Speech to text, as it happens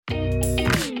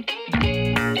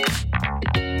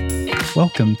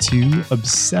Welcome to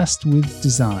Obsessed with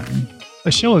Design,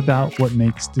 a show about what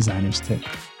makes designers tick.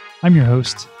 I'm your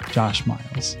host, Josh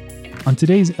Miles. On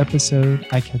today's episode,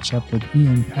 I catch up with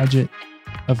Ian Paget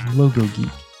of Logo Geek.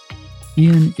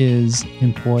 Ian is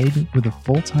employed with a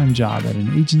full-time job at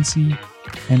an agency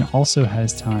and also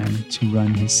has time to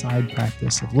run his side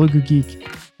practice of Logo Geek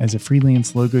as a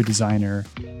freelance logo designer,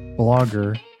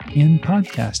 blogger, and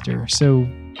podcaster. So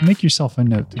make yourself a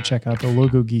note to check out the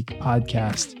Logo Geek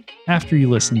podcast after you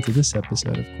listen to this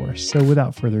episode, of course. So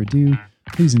without further ado,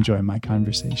 please enjoy my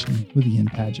conversation with Ian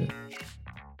Paget.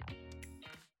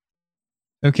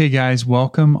 Okay, guys,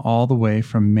 welcome all the way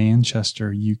from Manchester,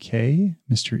 UK,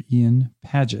 Mr. Ian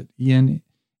Paget. Ian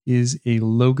is a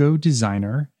logo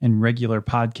designer and regular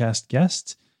podcast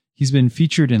guest. He's been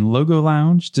featured in Logo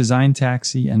Lounge, Design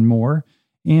Taxi, and more.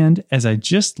 And as I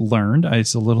just learned, I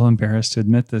was a little embarrassed to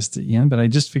admit this to Ian, but I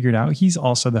just figured out he's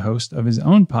also the host of his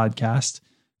own podcast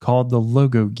called The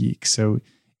Logo Geek. So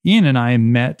Ian and I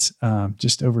met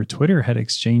just over Twitter, had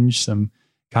exchanged some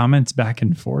comments back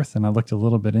and forth, and I looked a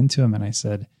little bit into him and I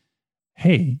said,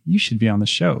 hey, you should be on the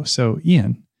show. So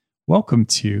Ian, welcome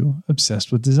to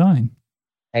Obsessed with Design.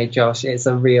 Hey Josh, it's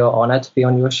a real honor to be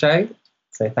on your show.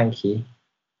 So thank you.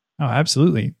 Oh,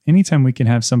 absolutely. Anytime we can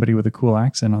have somebody with a cool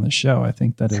accent on the show, I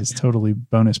think that is totally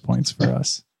bonus points for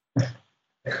us.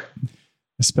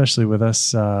 Especially with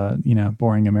us,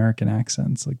 boring American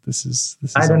accents. Like this is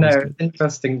I don't know. Good. It's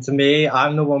interesting to me.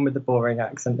 I'm the one with the boring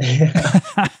accent here.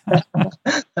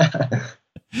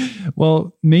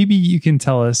 Well, maybe you can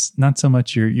tell us not so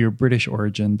much your British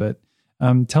origin, but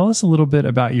tell us a little bit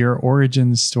about your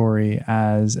origin story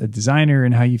as a designer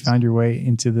and how you found your way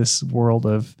into this world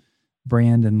of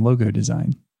brand and logo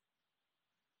design.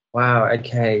 Wow.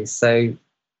 Okay. So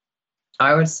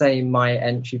I would say my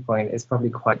entry point is probably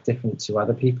quite different to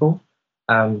other people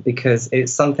because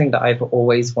it's something that I've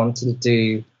always wanted to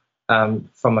do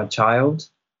from a child.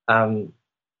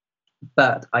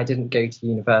 But I didn't go to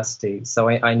university, so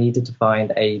I needed to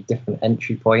find a different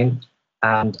entry point.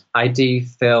 And I do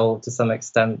feel to some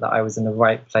extent that I was in the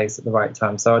right place at the right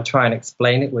time. So I'll try and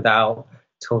explain it without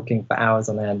talking for hours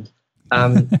on end.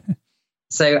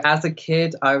 So as a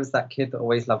kid, I was that kid that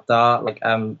always loved art.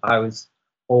 I was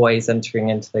always entering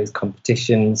into those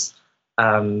competitions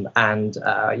and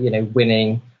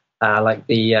winning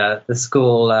the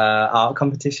school art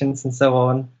competitions and so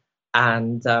on.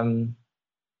 And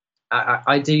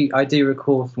I do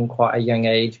recall from quite a young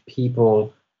age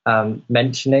people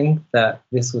mentioning that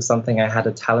this was something I had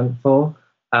a talent for.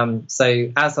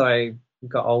 So as I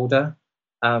got older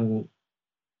and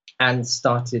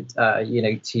started,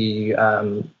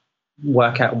 to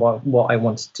work out what I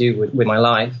wanted to do with my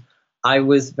life, I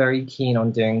was very keen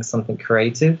on doing something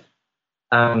creative.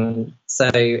 So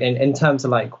in terms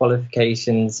of like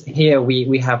qualifications, here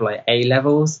we have like A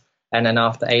levels. And then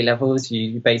after A levels,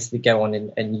 you basically go on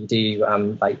and you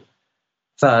do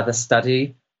further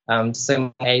study.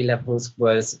 So my A levels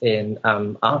was in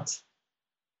art.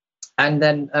 And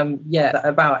then,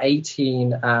 about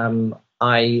 18,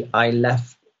 I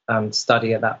left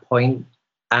study at that point.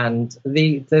 And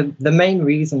the main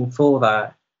reason for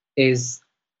that is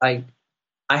I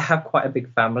have quite a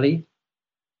big family.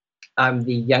 I'm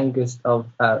the youngest of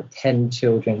 10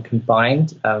 children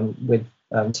combined with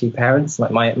two parents.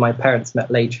 Like my parents met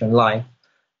later in life,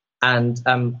 and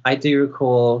I do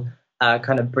recall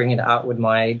kind of bringing it out with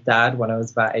my dad when I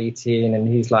was about 18, and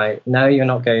he's like, "No, you're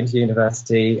not going to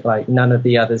university. Like none of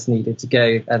the others needed to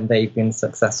go, and they've been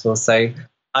successful." So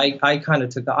I kind of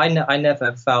took that. I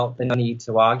never felt the need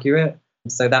to argue it.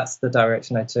 So that's the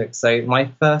direction I took. So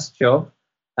my first job,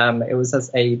 it was as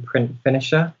a print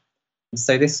finisher.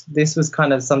 So this was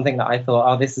kind of something that I thought,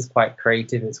 oh, this is quite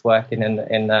creative. It's working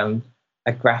in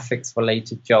a graphics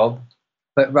related job,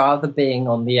 but rather being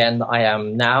on the end that I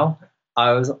am now,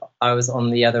 I was on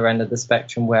the other end of the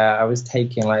spectrum where I was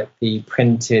taking like the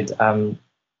printed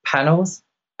panels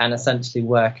and essentially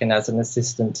working as an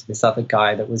assistant to this other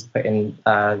guy that was putting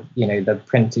the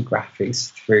printed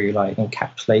graphics through like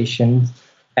encapsulation.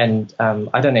 And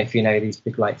I don't know if you know these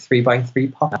big like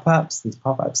 3x3 pop-ups, these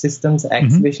pop-up systems at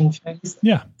exhibition shows.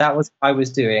 Yeah, that was what I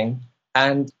was doing,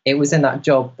 and it was in that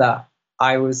job that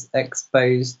I was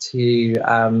exposed to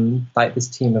this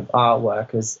team of art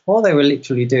workers. All they were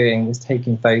literally doing was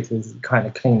taking photos and kind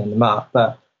of cleaning them up.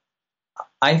 But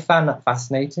I found that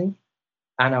fascinating,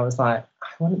 and I was like, I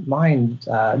wouldn't mind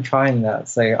trying that.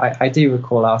 So I do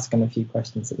recall asking a few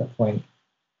questions at that point.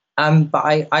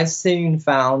 But I soon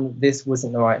found this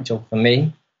wasn't the right job for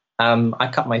me. I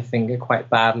cut my finger quite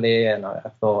badly, and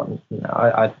I thought,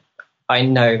 I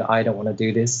know that I don't want to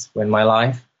do this in my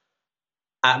life.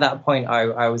 at that point,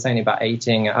 I was only about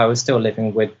 18. I was still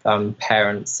living with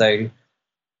parents, so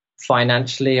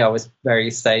financially I was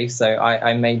very safe. So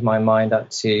I made my mind up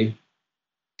to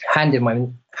hand in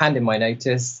my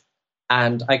notice,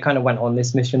 and I kind of went on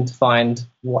this mission to find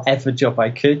whatever job I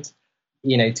could,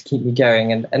 to keep me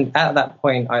going. And at that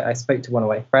point, I spoke to one of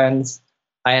my friends.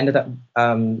 I ended up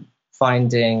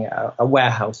finding a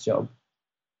warehouse job,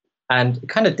 and it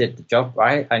kind of did the job,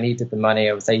 right? I needed the money.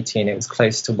 I was 18. It was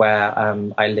close to where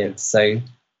I lived, so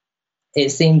it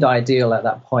seemed ideal at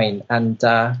that point. And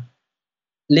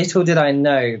little did I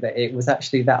know that it was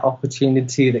actually that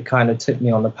opportunity that kind of took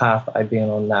me on the path that I've been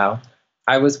on now.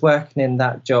 I was working in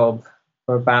that job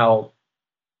for about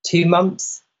 2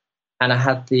 months, and I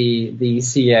had the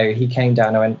CEO. He came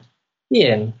down and went,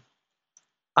 "Ian,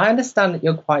 I understand that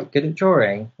you're quite good at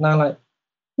drawing." And I'm like,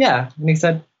 "Yeah." And he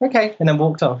said, "Okay," and then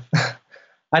walked off.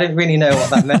 I didn't really know what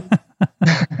that meant.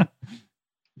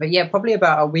 But yeah, probably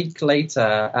about a week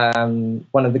later,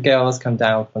 one of the girls come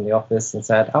down from the office and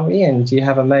said, "Oh, Ian, do you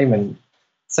have a moment?"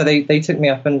 So they took me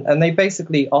up, and they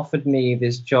basically offered me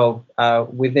this job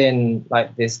within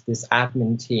like this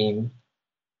admin team.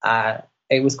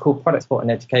 It was called Product Support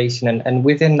and Education, and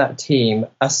within that team,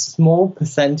 a small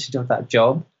percentage of that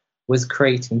job was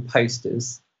creating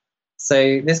posters.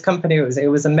 So this company it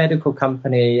was a medical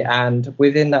company, and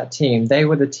within that team, they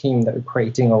were the team that were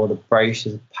creating all the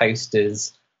brochures,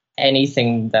 posters,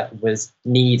 anything that was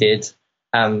needed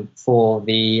for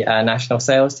the national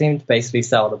sales team to basically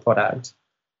sell the product.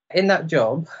 In that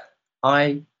job,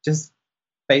 I just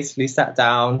basically sat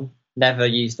down, never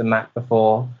used a Mac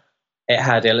before. It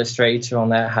had Illustrator on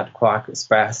there, it had Quark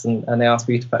Express, and they asked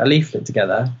me to put a leaflet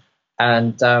together.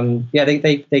 And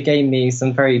they gave me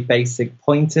some very basic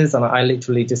pointers, and I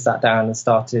literally just sat down and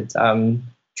started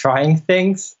trying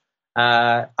things.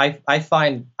 I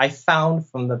found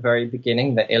from the very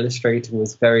beginning that Illustrator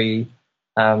was very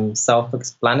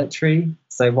self-explanatory.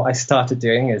 So what I started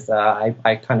doing is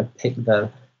I kind of picked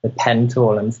the pen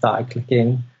tool and started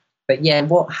clicking. But yeah,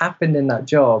 what happened in that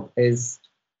job is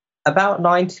about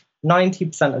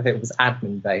 90% of it was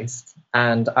admin based,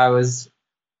 and I was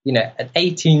an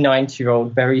 18,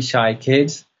 19-year-old very shy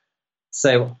kid.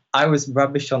 So I was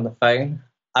rubbish on the phone.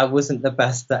 I wasn't the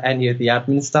best at any of the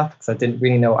admin stuff because I didn't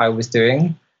really know what I was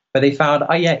doing. But they found,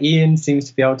 oh yeah, Ian seems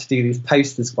to be able to do these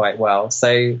posters quite well.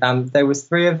 So there was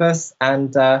 3 of us,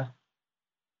 and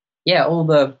all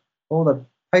the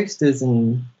posters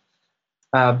and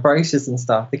brochures and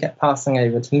stuff, they kept passing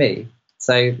over to me.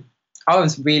 So I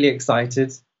was really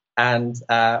excited, and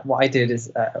what I did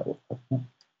is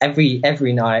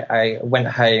every night I went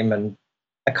home, and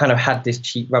I kind of had this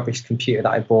cheap rubbish computer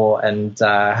that I bought, and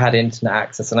had internet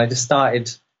access, and I just started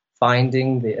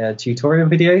finding the tutorial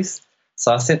videos.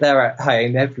 So I'll sit there at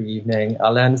home every evening,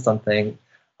 I'll learn something,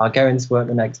 I'll go into work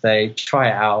the next day, try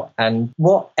it out. And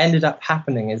what ended up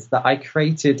happening is that I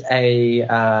created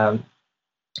a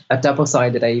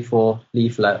double-sided A4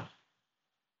 leaflet,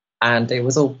 and it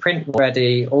was all print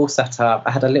ready, all set up.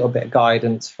 I had a little bit of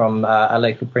guidance from a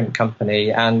local print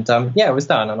company, and it was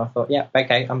done. And I thought, yeah,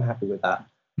 okay, I'm happy with that.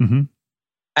 Mm-hmm.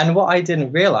 And what I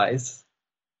didn't realize,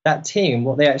 that team,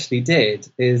 what they actually did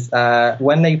is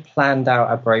when they planned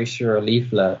out a brochure or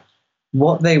leaflet,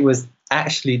 what they was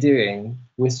actually doing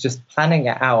was just planning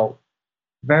it out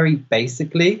very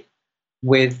basically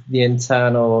with the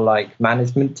internal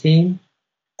management team,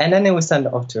 and then they would send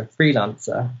it off to a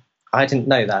freelancer. I didn't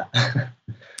know that.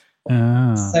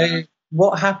 So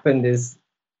what happened is,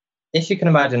 if you can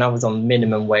imagine, I was on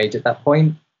minimum wage at that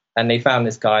point, and they found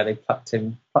this guy. They plucked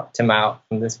him out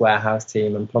from this warehouse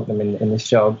team and plugged him in this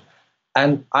job.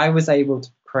 And I was able to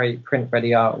create print-ready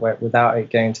artwork without it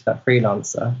going to that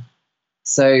freelancer.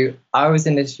 So I was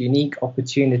in this unique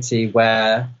opportunity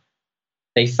where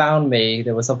they found me.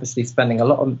 They was obviously spending a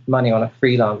lot of money on a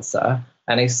freelancer,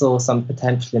 and they saw some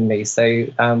potential in me. So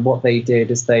what they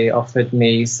did is they offered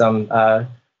me some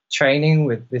training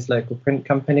with this local print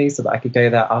company so that I could go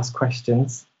there, ask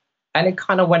questions. And it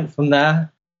kind of went from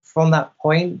there. From that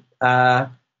point,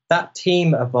 that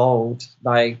team evolved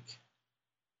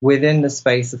within the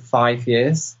space of 5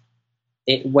 years.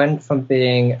 It went from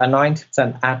being a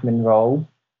 90% admin role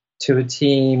to a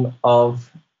team of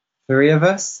 3 of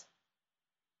us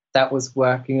that was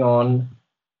working on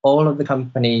all of the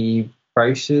company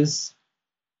brochures,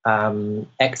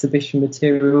 exhibition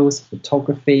materials,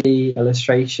 photography,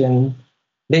 illustration,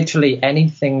 literally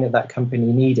anything that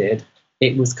company needed.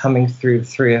 It was coming through the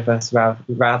 3 of us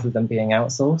rather than being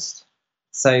outsourced.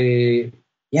 So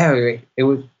yeah, it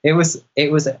was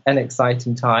an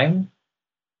exciting time,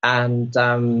 and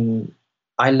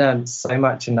I learned so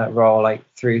much in that role,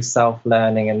 through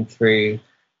self-learning and through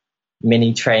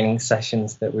mini training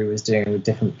sessions that we was doing with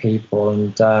different people.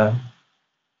 And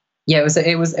yeah,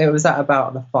 it was at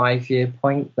about the 5 year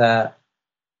point that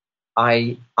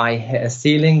I hit a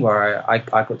ceiling where I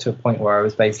got to a point where I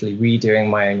was basically redoing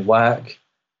my own work.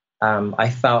 I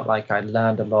felt like I'd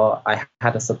learned a lot. I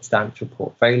had a substantial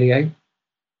portfolio.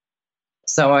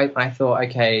 So I thought,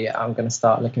 okay, I'm going to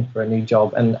start looking for a new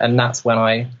job. And that's when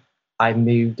I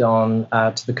moved on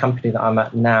to the company that I'm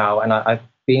at now. And I've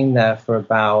been there for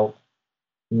about,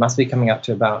 must be coming up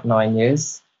to about 9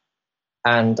 years.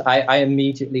 And I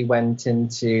immediately went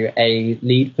into a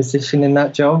lead position in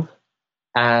that job.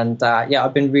 And yeah,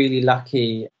 I've been really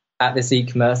lucky at this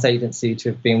e-commerce agency to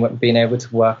have been able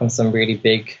to work on some really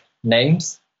big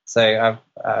names. So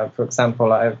for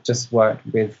example, I've just worked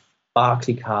with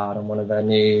Barclaycard on one of their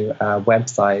new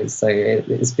websites. So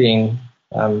it's been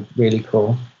really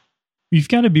cool. You've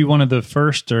got to be one of the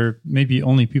first or maybe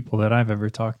only people that I've ever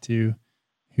talked to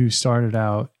who started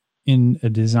out in a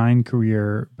design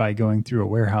career by going through a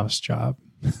warehouse job.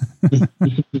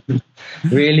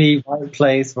 Really, right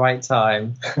place, right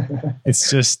time. It's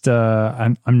just,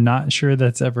 I'm not sure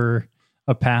that's ever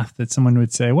a path that someone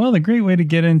would say, well, the great way to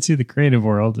get into the creative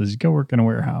world is go work in a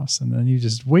warehouse. And then you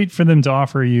just wait for them to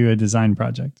offer you a design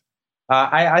project.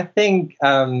 I think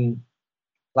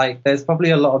like there's probably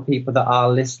a lot of people that are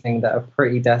listening that are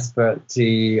pretty desperate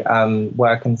to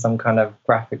work in some kind of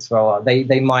graphics role.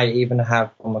 They might even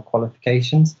have formal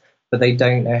qualifications, but they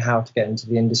don't know how to get into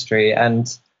the industry. And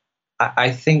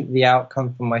I think the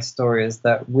outcome from my story is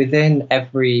that within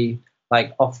every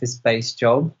like office-based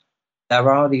job, there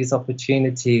are these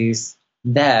opportunities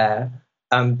there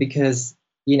because,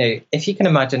 you know, if you can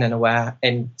imagine in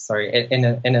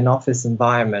an office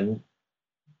environment,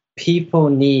 people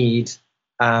need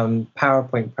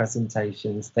PowerPoint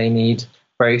presentations, they need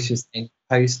brochures, they need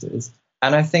posters.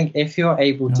 And I think if you're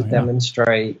able to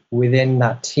demonstrate within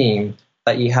that team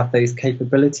that you have those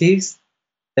capabilities,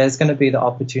 there's going to be the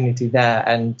opportunity there.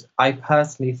 And I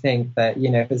personally think that, you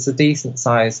know, if it's a decent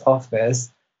sized office,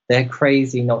 they're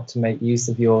crazy not to make use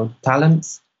of your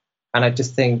talents. And I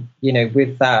just think, you know,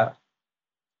 with that,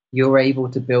 you're able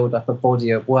to build up a body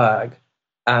of work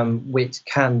which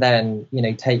can then, you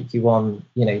know, take you on,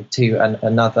 you know, to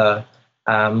another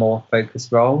more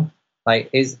focused role. I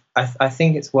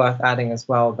think it's worth adding as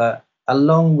well that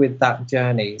along with that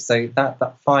journey, so that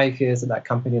 5 years at that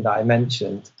company that I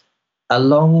mentioned,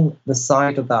 along the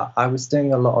side of that, I was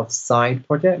doing a lot of side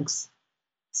projects.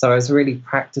 So I was really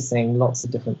practicing lots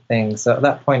of different things. So at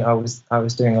that point, I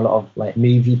was doing a lot of like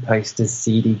movie posters,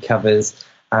 CD covers,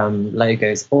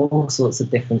 logos, all sorts of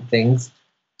different things,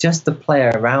 just to play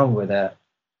around with it.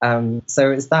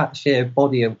 So it's that sheer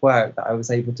body of work that I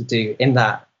was able to do in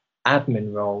that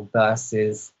admin role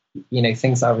versus, you know,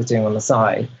 things that I was doing on the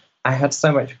side. I had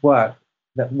so much work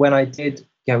that when I did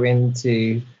go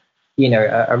into, you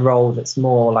know, a role that's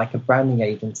more like a branding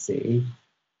agency,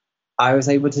 I was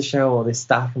able to show all this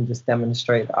stuff and just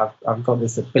demonstrate that I've got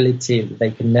this ability that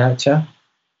they can nurture.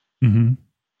 Mm-hmm.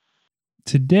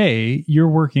 Today, you're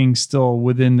working still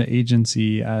within the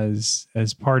agency as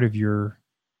part of your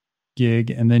gig,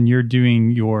 and then you're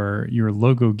doing your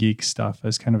Logo Geek stuff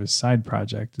as kind of a side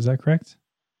project. Is that correct?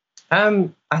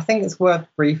 I think it's worth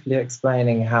briefly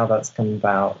explaining how that's come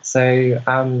about. So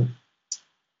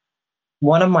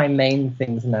one of my main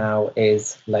things now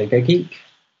is Logo Geek,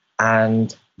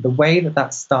 and the way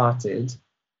that started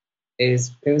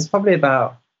is it was probably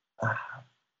about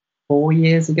 4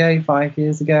 years ago, 5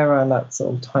 years ago, around that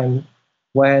sort of time,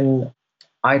 when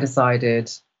I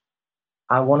decided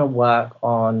I want to work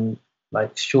on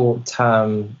like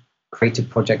short-term creative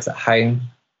projects at home.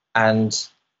 And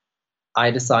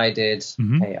I decided,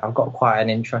 hey, I've got quite an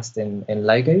interest in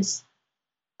logos,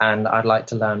 and I'd like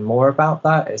to learn more about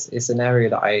that. It's an area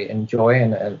that I enjoy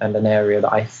and an area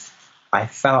that I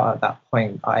felt at that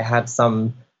point I had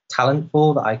some talent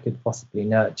for that I could possibly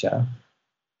nurture.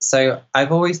 So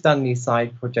I've always done these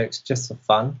side projects just for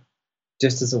fun,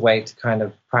 just as a way to kind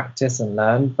of practice and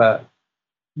learn. But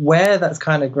where that's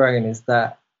kind of grown is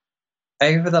that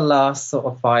over the last sort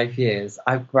of 5 years,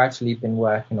 I've gradually been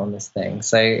working on this thing.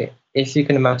 So if you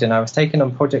can imagine, I was taking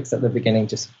on projects at the beginning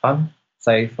just for fun.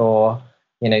 So for,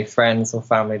 you know, friends or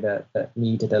family that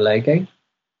needed a logo,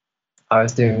 I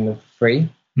was doing them for free.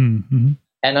 Mm-hmm.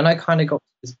 And then I kind of got to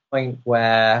this point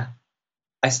where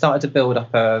I started to build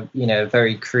up a, you know,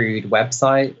 very crude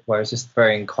website where I was just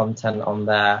throwing content on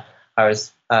there. I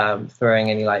was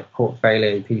throwing any like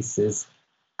portfolio pieces.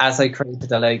 As I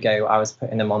created a logo, I was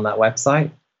putting them on that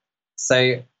website.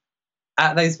 So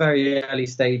at those very early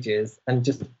stages, and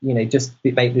just, you know, just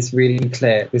make this really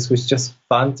clear, this was just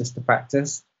fun, just to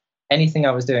practice. anything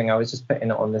I was doing, I was just putting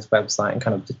it on this website and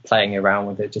kind of just playing around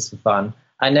with it just for fun.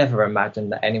 I never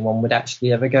imagined that anyone would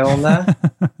actually ever go on there.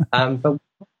 But what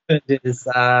happened is,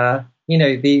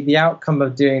 the outcome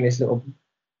of doing this little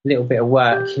bit of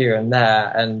work here and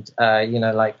there, and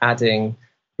like adding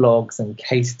blogs and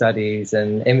case studies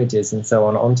and images and so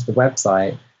on onto the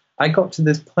website, I got to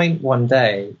this point one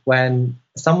day when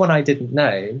someone I didn't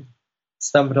know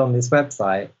stumbled on this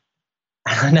website.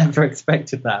 I never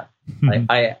expected that.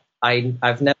 Like,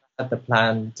 I've never had the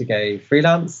plan to go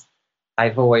freelance.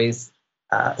 I've always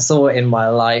saw in my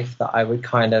life that I would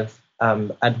kind of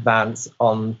advance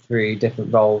on through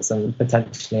different roles and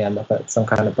potentially end up at some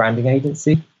kind of branding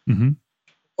agency. Mm-hmm.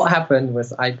 What happened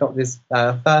was I got this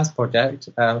first project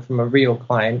from a real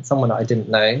client, someone that I didn't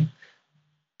know.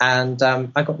 And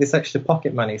I got this extra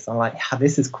pocket money. So I'm like, yeah,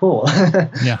 this is cool.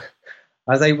 Yeah.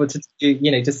 I was able to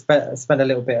do, just spend a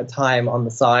little bit of time on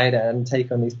the side and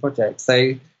take on these projects.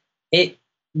 So it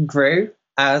grew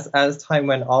as time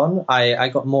went on. I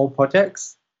got more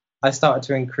projects. I started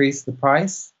to increase the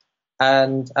price.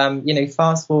 And,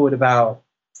 fast forward about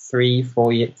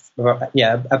 3-4 years,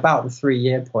 about the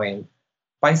 3-year point,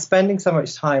 by spending so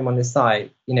much time on the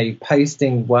site,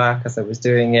 posting work as I was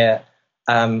doing it,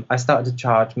 I started to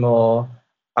charge more.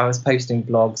 I was posting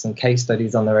blogs and case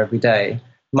studies on there every day.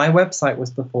 My website was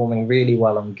performing really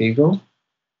well on Google.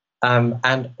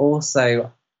 And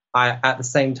also, at the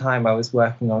same time, I was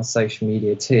working on social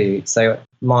media too. So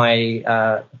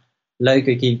my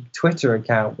Logo Geek Twitter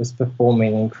account was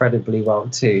performing incredibly well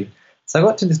too. So I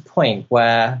got to this point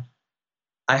where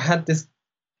I had this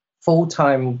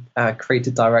full-time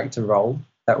creative director role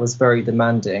that was very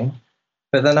demanding.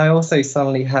 But then I also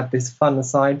suddenly had this fun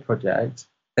side project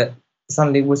that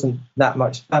suddenly wasn't that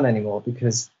much fun anymore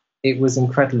because it was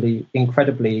incredibly,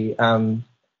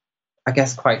 I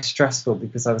guess, quite stressful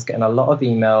because I was getting a lot of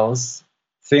emails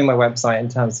through my website in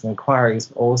terms of inquiries,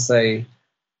 but also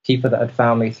people that had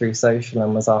found me through social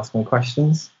and was asking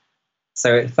questions.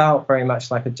 So it felt very much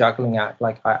like a juggling act.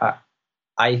 Like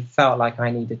I felt like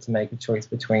I needed to make a choice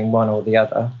between one or the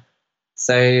other.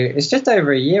 So it's just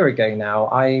over a year ago now,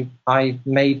 I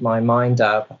made my mind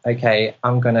up, okay,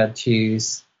 I'm going to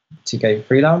choose to go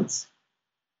freelance.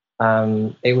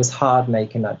 It was hard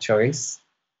making that choice.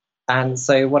 And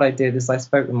so what I did is I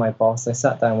spoke with my boss, I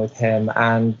sat down with him,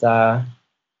 and I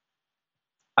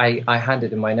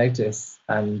handed in my notice.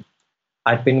 And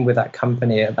I'd been with that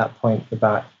company at that point for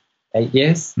about 8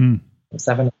 years,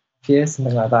 7.5 years,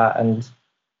 something like that. And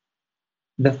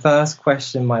the first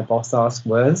question my boss asked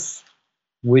was,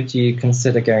 would you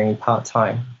consider going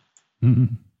part-time?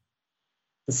 Mm-hmm.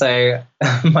 So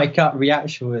my gut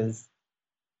reaction was,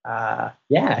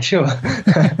 yeah, sure.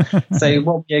 So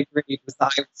what we agreed was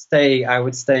that I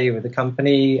would stay with the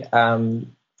company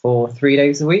for 3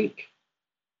 days a week,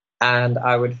 and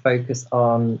I would focus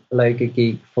on Logo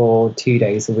Geek for 2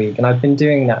 days a week. And I've been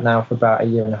doing that now for about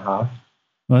 1.5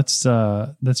 years.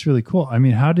 Well, that's really cool. I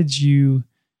mean, how did you?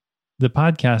 The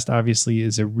podcast obviously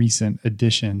is a recent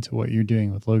addition to what you're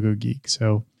doing with Logo Geek.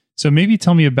 So maybe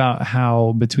tell me about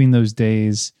how between those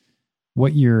days,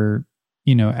 what your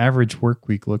average work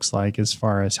week looks like as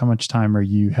far as how much time are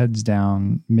you heads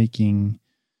down making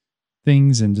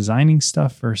things and designing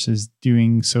stuff versus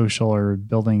doing social or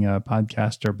building a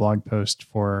podcast or blog post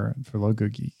for Logo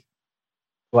Geek.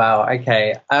 Wow.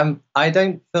 Okay. I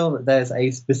don't feel that there's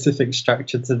a specific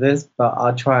structure to this, but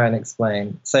I'll try and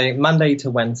explain. So Monday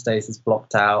to Wednesdays is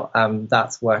blocked out.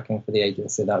 That's working for the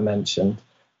agency that I mentioned.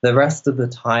 The rest of the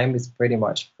time is pretty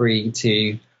much free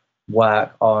to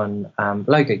work on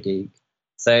Logo Geek.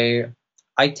 So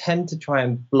I tend to try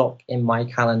and block in my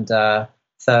calendar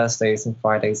Thursdays and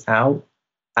Fridays out.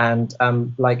 And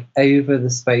like over the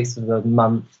space of a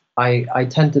month, I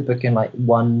tend to book in like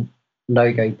one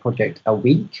logo project a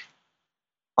week.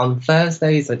 On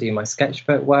Thursdays, I do my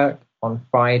sketchbook work. On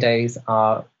Fridays,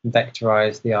 I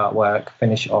vectorize the artwork,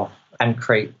 finish off, and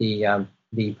create the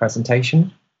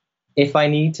presentation. If I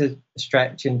need to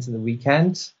stretch into the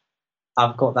weekend,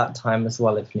 I've got that time as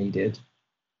well if needed.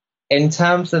 In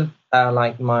terms of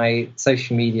like my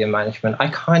social media management, I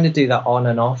kind of do that on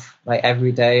and off, like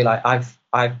every day. Like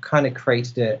I've kind of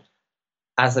created it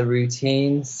as a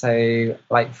routine. So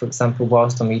like, for example,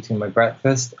 whilst I'm eating my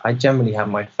breakfast, I generally have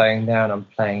my phone down. I'm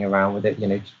playing around with it,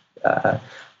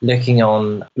 looking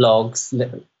on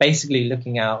blogs, basically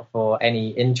looking out for any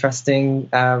interesting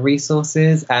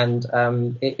resources.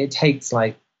 And it takes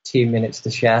like 2 minutes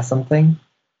to share something.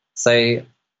 So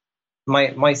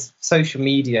my social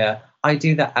media, I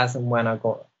do that as and when I've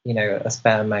got, a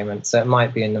spare moment. So it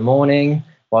might be in the morning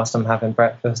whilst I'm having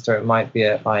breakfast, or it might be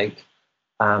at like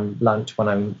lunch when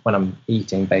I'm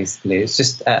eating. Basically, it's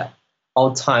just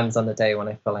odd times on the day when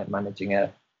I feel like managing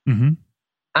it. Mm-hmm.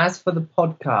 As for the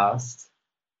podcast,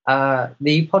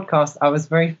 I was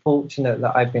very fortunate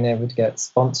that I've been able to get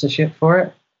sponsorship for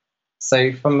it.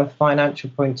 So from a financial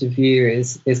point of view,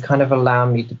 is kind of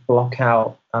allowing me to block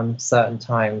out certain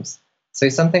times. So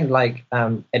something like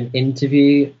an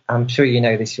interview, I'm sure you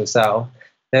know this yourself.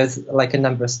 There's like a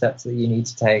number of steps that you need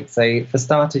to take. So for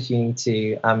starters, you need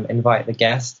to invite the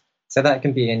guest. So that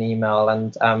can be an email,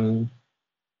 and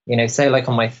say like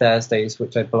on my Thursdays,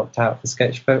 which I blocked out for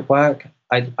sketchbook work,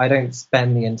 I don't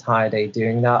spend the entire day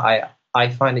doing that. I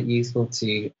find it useful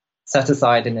to set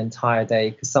aside an entire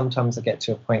day, because sometimes I get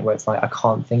to a point where it's like I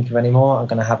can't think of anymore. I'm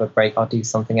going to have a break. I'll do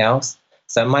something else.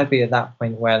 So it might be at that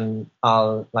point when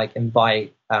I'll like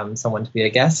invite someone to be a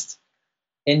guest.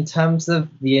 In terms of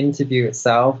the interview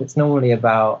itself, it's normally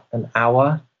about an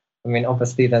hour. I mean,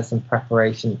 obviously there's some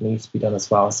preparation that needs to be done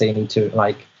as well. So you need to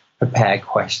like prepare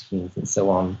questions and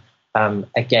so on.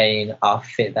 Again, I'll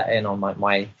fit that in on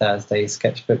my Thursday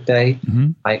sketchbook day.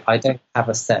 Mm-hmm. I don't have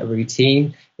a set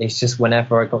routine. It's just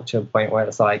whenever I got to a point where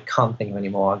it's like, I can't think of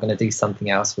anymore, I'm going to do something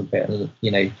else for a bit. And,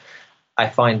 I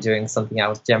find doing something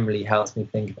else generally helps me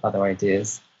think of other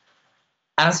ideas.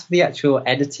 As for the actual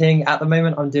editing, at the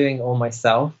moment, I'm doing it all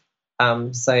myself.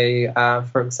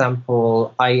 For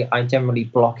example, I generally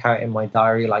block out in my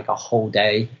diary like a whole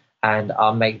day, and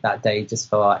I'll make that day just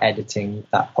for editing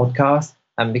that podcast.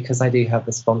 And because I do have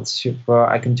the sponsorship for it,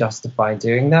 I can justify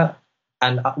doing that.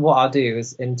 And what I'll do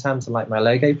is, in terms of like my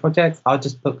logo projects, I'll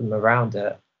just put them around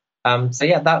it.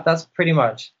 That's pretty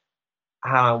much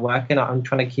how I'm working. I'm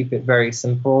trying to keep it very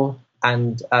simple,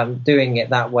 and doing it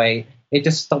that way, it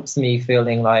just stops me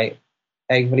feeling like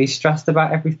overly stressed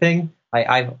about everything.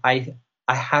 I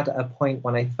had a point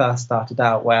when I first started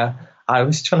out where I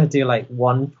was trying to do like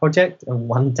one project in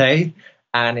one day,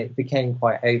 and it became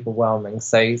quite overwhelming.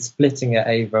 So splitting it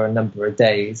over a number of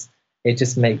days, it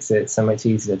just makes it so much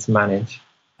easier to manage.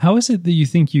 How is it that you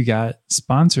think you got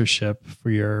sponsorship for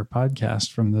your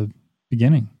podcast from the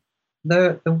beginning?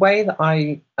 The way that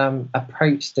I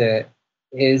approached it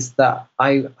is that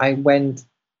I went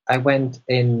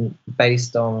in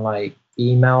based on like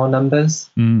email numbers.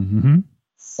 Mm-hmm.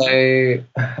 So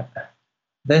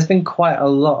there's been quite a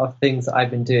lot of things that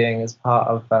I've been doing as part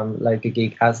of Logo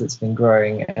Geek as it's been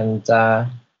growing, and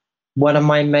one of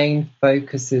my main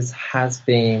focuses has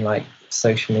been like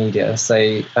social media. So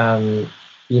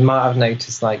you might have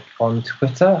noticed, like on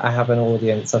Twitter, I have an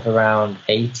audience of around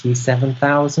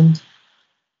 87,000,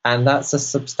 and that's a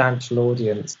substantial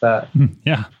audience. But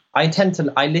yeah,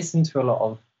 I listen to a lot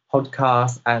of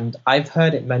podcasts, and I've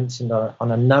heard it mentioned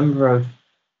on a number of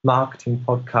marketing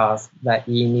podcasts that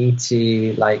you need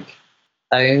to like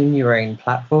own your own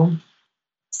platform.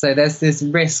 So there's this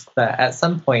risk that at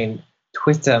some point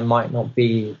Twitter might not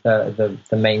be the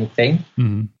main thing.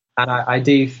 Mm-hmm. And I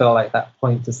do feel like that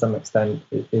point to some extent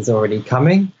is already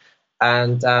coming.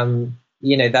 And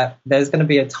that there's going to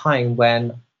be a time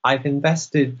when I've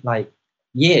invested like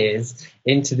years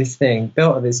into this thing,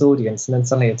 built this audience, and then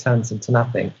suddenly it turns into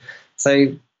nothing.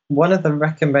 So one of the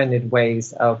recommended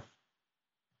ways of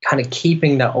kind of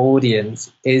keeping that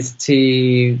audience is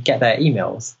to get their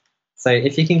emails. So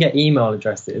if you can get email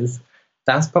addresses,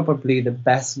 that's probably the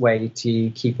best way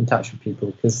to keep in touch with people.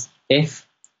 Because if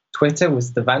Twitter was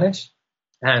to vanish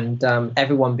and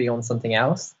everyone be on something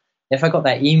else, if I got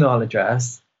their email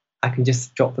address, I can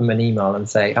just drop them an email and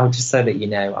say, oh, just so that you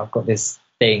know, I've got this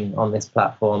thing on this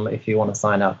platform. If you want to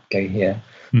sign up, go here.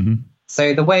 Mm-hmm.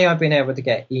 So the way I've been able to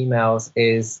get emails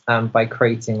is by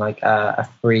creating like a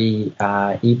free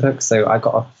ebook. So I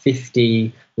got a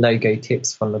 50 logo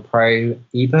tips from the pro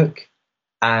ebook,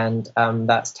 and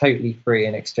that's totally free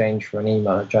in exchange for an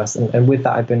email address. And with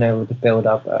that, I've been able to build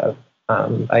up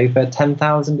over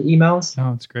 10,000 emails.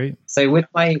 Oh, that's great. So with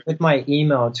my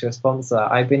email to a sponsor,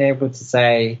 I've been able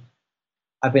to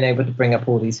bring up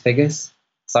all these figures.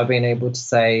 So I've been able to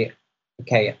say,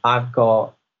 okay, I've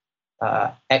got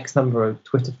X number of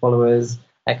Twitter followers,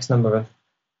 X number of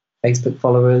Facebook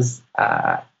followers,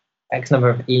 X number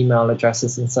of email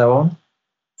addresses, and so on.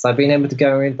 So I've been able to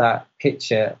go in that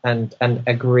picture and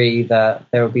agree that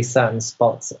there will be certain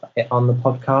spots on the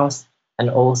podcast, and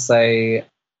also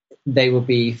they will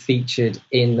be featured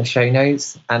in the show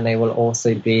notes, and they will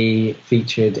also be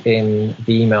featured in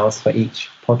the emails for each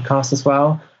podcast as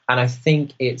well. And I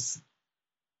think it's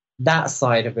that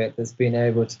side of it that's been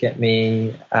able to get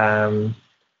me a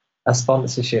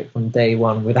sponsorship from day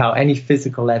one without any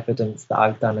physical evidence that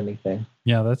I've done anything.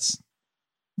 Yeah, that's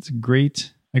a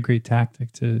great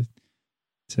tactic to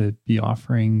be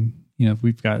offering. If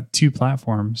we've got two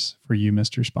platforms for you,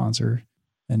 Mr. Sponsor,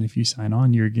 And if you sign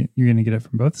on, you're going to get it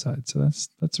from both sides. So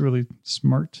that's a really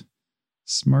smart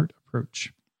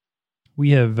approach.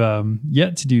 We have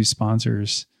yet to do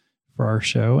sponsors for our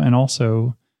show, and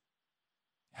also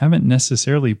haven't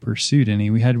necessarily pursued any.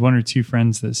 We had one or two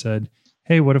friends that said,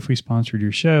 hey, what if we sponsored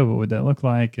your show? What would that look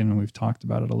like? And we've talked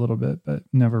about it a little bit, but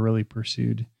never really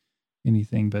pursued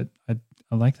anything. But I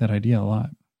like that idea a lot.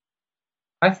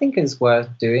 I think it's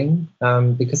worth doing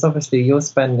because obviously you're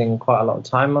spending quite a lot of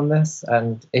time on this.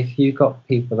 And if you've got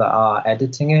people that are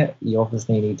editing it, you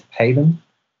obviously need to pay them.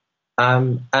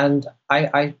 And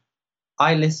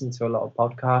I listen to a lot of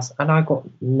podcasts, and I got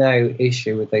no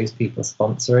issue with those people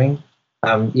sponsoring,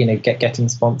 getting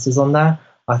sponsors on there.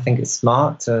 I think it's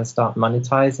smart to start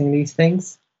monetizing these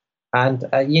things. And,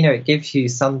 it gives you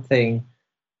something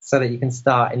so that you can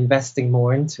start investing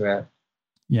more into it.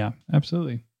 Yeah,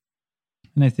 absolutely.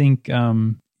 And I think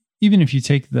even if you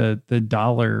take the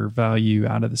dollar value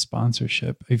out of the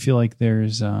sponsorship, I feel like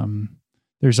there's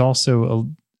also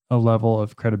a level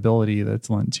of credibility that's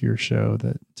lent to your show,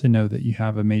 that to know that you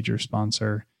have a major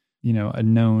sponsor, a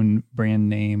known brand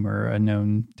name or a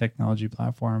known technology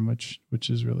platform, which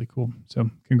is really cool. So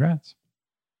congrats.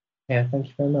 Yeah, thank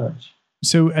you very much.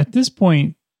 So at this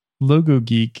point, Logo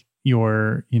Geek,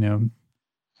 your,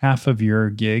 half of your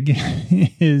gig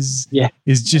is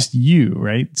just you,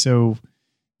 right? So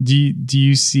do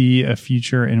you see a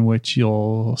future in which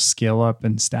you'll scale up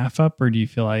and staff up, or do you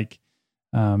feel like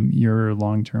your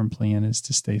long-term plan is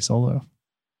to stay solo?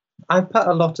 I put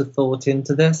a lot of thought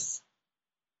into this.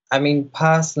 I mean,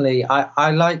 personally,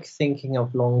 I like thinking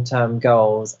of long-term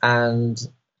goals, and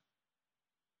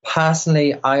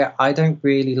personally, I don't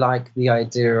really like the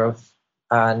idea of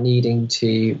needing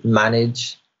to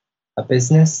manage a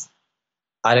business.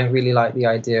 I don't really like the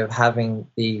idea of having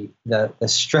the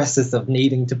stresses of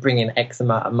needing to bring in X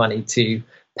amount of money to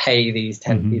pay these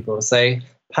 10 people. So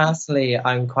personally,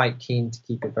 I'm quite keen to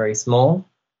keep it very small.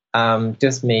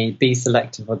 Just me, be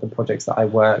selective of the projects that I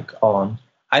work on.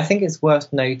 I think it's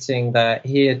worth noting that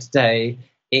here today,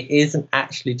 it isn't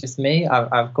actually just me.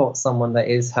 I've got someone that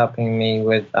is helping me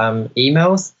with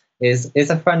emails. Is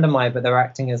a friend of mine, but they're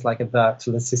acting as like a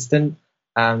virtual assistant.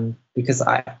 Because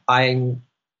I'm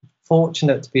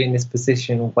fortunate to be in this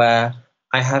position where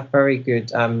I have very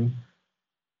good,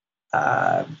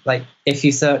 like if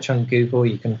you search on Google,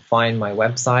 you can find my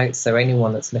website. So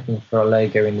anyone that's looking for a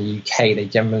logo in the UK, they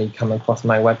generally come across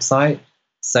my website.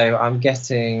 So I'm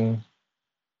getting,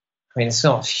 it's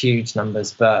not huge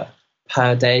numbers, but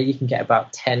per day you can get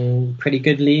about 10 pretty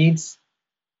good leads.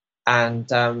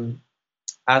 And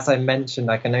as I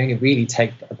mentioned, I can only really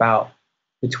take about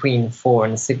between 4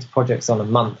 and 6 projects on a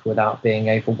month without being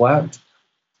overworked.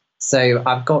 So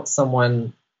I've got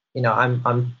someone,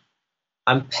 I'm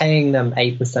paying them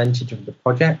a percentage of the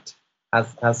project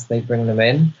as they bring them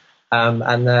in,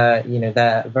 and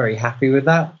they're very happy with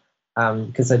that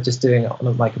because they're just doing it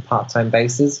on like a part-time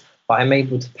basis. But I'm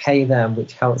able to pay them,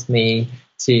 which helps me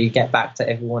to get back to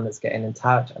everyone that's getting in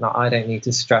touch, and I don't need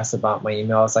to stress about my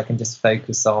emails. I can just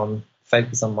focus on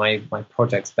my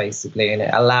projects basically, and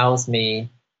it allows me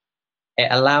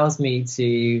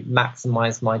to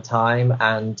maximize my time.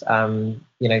 And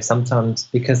sometimes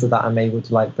because of that, I'm able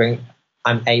to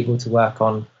work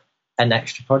on an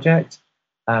extra project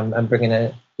and bring in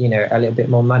a little bit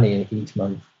more money each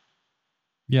month.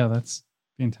 Yeah, that's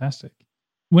fantastic.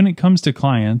 When it comes to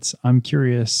clients, I'm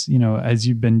curious, as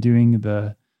you've been doing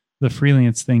the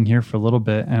freelance thing here for a little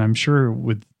bit, and I'm sure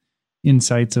with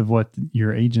insights of what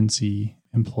your agency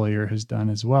employer has done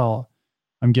as well,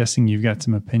 I'm guessing you've got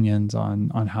some opinions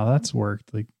on how that's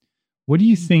worked. Like, what do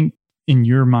you think in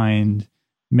your mind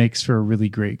makes for a really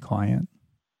great client?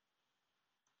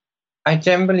 I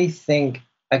generally think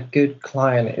a good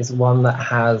client is one that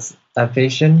has a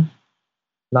vision.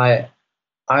 Like,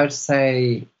 I would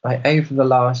say, like, over the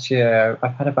last year,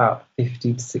 I've had about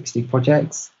 50 to 60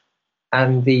 projects,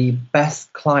 and the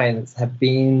best clients have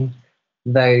been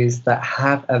those that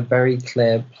have a very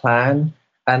clear plan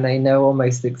and they know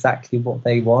almost exactly what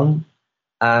they want.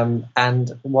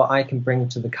 And what I can bring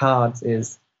to the cards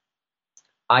is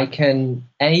I can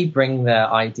bring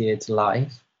their idea to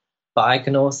life, but I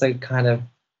can also kind of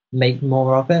make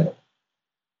more of it.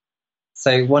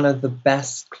 So one of the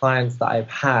best clients that I've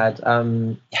had,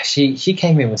 she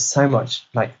came in with so much,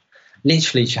 like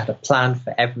literally she had a plan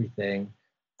for everything.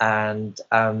 And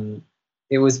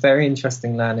it was very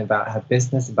interesting learning about her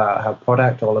business, about her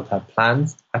product, all of her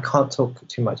plans. I can't talk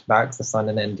too much about it because I signed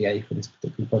an NDA for this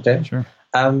particular project. Sure.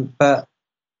 But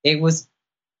it was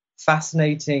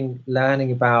fascinating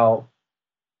learning about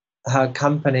her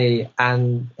company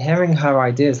and hearing her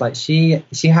ideas. Like she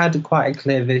had quite a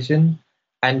clear vision,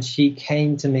 And she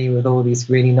came to me with all these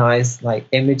really nice like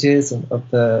images of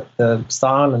the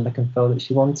style and look and feel that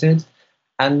she wanted.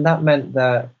 And that meant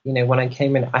that, when I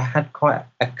came in, I had quite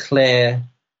a clear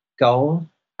goal.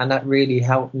 And that really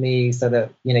helped me so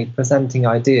that, presenting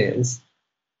ideas,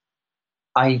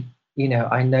 I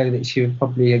know that she would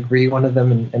probably agree one of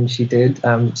them, and she did.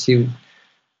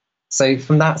 So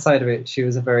from that side of it, she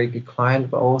was a very good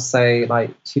client, but also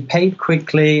like she paid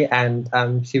quickly, and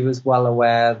she was well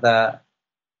aware that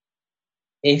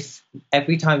if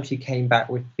every time she came back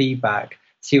with feedback,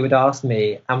 she would ask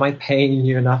me, am I paying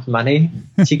you enough money?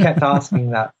 She kept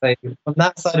asking that. So from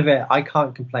that side of it, I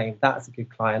can't complain. That's a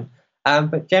good client.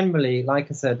 But generally,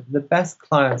 like I said, the best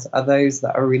clients are those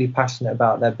that are really passionate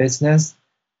about their business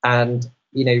and,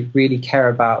 really care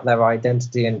about their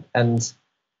identity and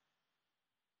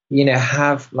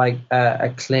have like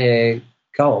a clear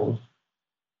goal.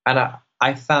 And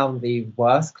I found the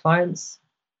worst clients,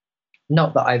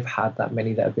 not that I've had that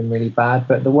many that have been really bad,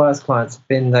 but the worst clients have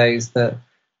been those that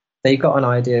they got an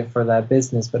idea for their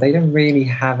business, but they don't really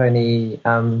have any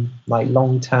like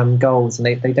long-term goals, and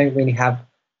they don't really have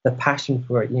the passion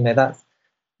for it.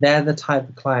 They're the type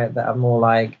of client that are more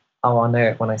like, oh, I know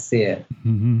it when I see it.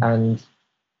 Mm-hmm. And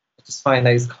I just find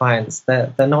those clients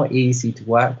that they're not easy to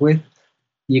work with.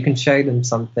 You can show them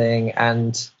something,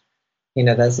 and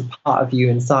there's a part of you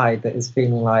inside that is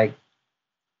feeling like,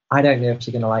 I don't know if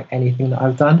you're going to like anything that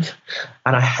I've done,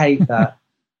 and I hate that.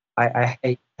 I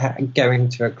hate going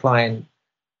to a client,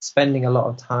 spending a lot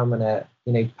of time on it,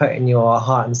 putting your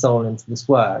heart and soul into this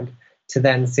work, to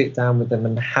then sit down with them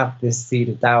and have this seed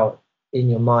of doubt in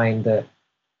your mind that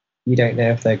you don't know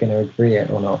if they're going to agree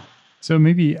it or not. So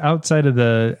maybe outside of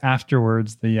the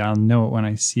afterwards, I'll know it when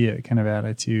I see it kind of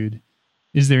attitude,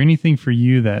 is there anything for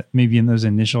you that maybe in those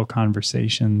initial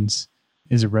conversations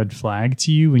is a red flag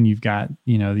to you when you've got,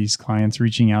 these clients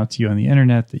reaching out to you on the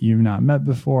internet that you've not met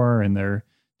before, and they're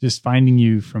just finding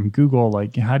you from Google?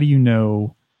 Like, how do you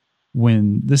know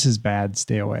when this is bad,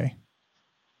 stay away?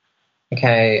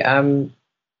 Okay.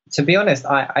 To be honest,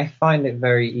 I find it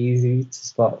very easy to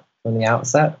spot from the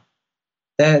outset.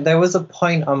 There was a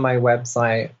point on my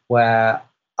website where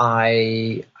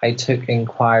I took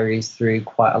inquiries through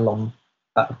quite a long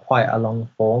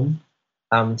form.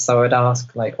 So I'd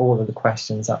ask like all of the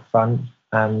questions up front,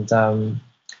 and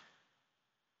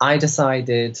I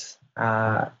decided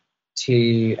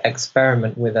to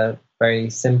experiment with a very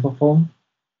simple form.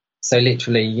 So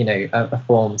literally, a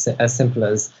form as simple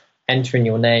as entering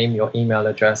your name, your email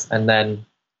address, and then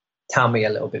tell me a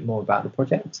little bit more about the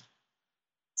project.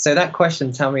 So that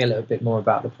question, tell me a little bit more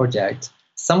about the project.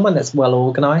 Someone that's well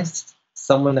organized,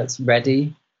 someone that's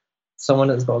ready, someone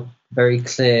that's got a very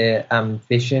clear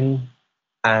vision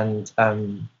and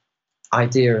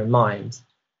idea in mind,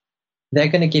 they're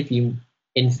going to give you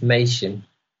information.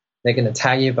 They're going to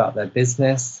tell you about their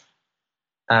business.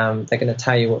 They're going to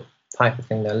tell you what type of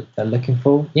thing they're looking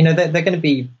for. They're going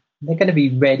to be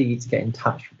ready to get in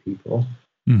touch with people.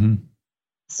 Mm-hmm.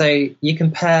 So you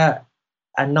compare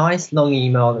a nice long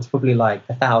email that's probably like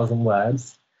 1,000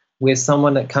 words with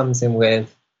someone that comes in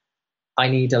with, I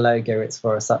need a logo, it's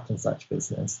for a such and such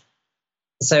business.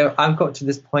 So I've got to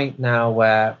this point now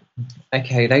where,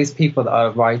 okay, those people that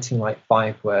are writing like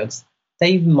 5 words,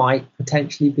 they might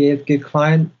potentially be a good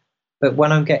client. But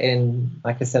when I'm getting,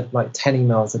 like I said, like 10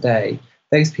 emails a day,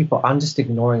 those people, I'm just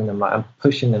ignoring them. Like I'm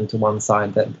pushing them to one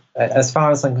side. That, as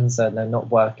far as I'm concerned, they're not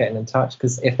worth getting in touch,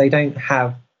 because if they don't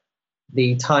have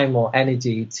the time or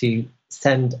energy to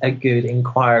send a good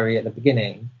inquiry at the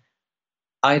beginning,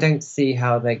 I don't see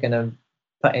how they're going to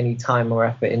put any time or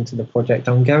effort into the project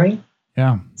ongoing.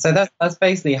 Yeah. So that's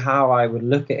basically how I would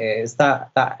look at it, is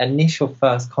that initial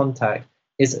first contact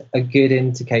is a good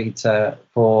indicator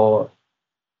for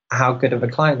how good of a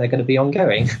client they're going to be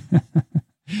ongoing.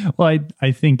 Well,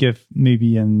 I think if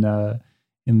maybe in the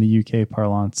UK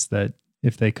parlance, that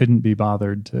if they couldn't be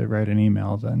bothered to write an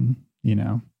email, then,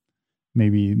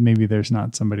 maybe there's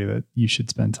not somebody that you should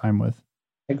spend time with.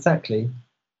 Exactly.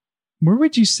 Where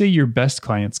would you say your best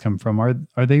clients come from?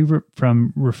 Are they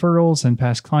from referrals and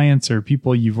past clients, or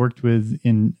people you've worked with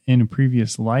in a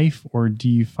previous life? Or do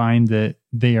you find that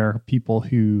they are people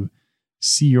who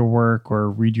see your work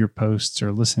or read your posts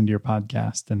or listen to your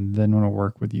podcast and then want to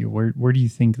work with you? Where do you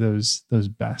think those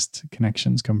best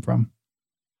connections come from?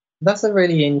 That's a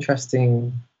really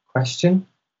interesting question.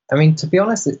 I mean, to be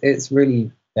honest, it's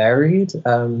really varied.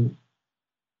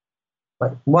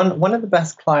 Like one of the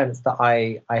best clients that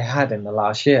I had in the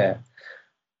last year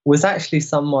was actually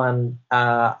someone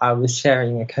I was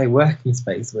sharing a co-working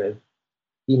space with.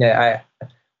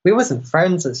 we wasn't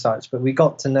friends as such, but we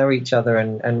got to know each other,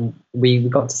 and we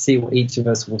got to see what each of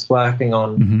us was working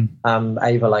on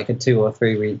over like a 2 or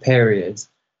 3 week period.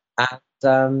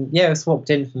 And yeah, we swapped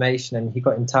information, and he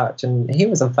got in touch, and he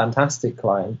was a fantastic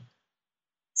client.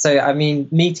 So I mean,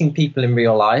 meeting people in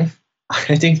real life,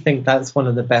 I do think that's one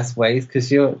of the best ways, because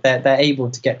they're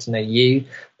able to get to know you,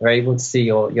 they're able to see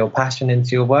your passion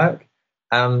into your work.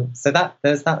 So that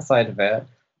there's that side of it.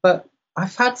 But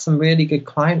I've had some really good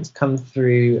clients come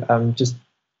through just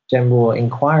general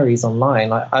inquiries online.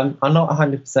 Like I'm not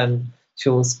 100%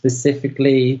 sure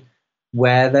specifically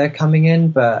where they're coming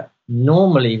in, but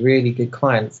normally really good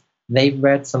clients, they've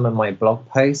read some of my blog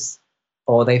posts,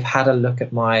 or they've had a look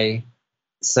at my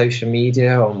social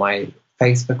media or my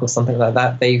Facebook or something like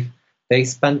that. They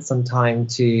spent some time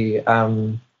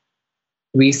to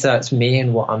research me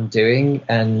and what I'm doing,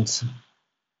 and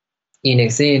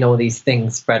seeing all these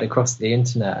things spread across the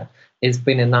internet, it's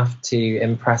been enough to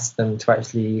impress them to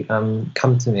actually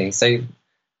come to me. So,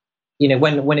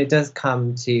 when it does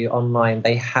come to online,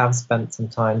 they have spent some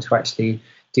time to actually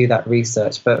do that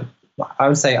research. But I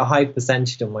would say a high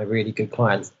percentage of my really good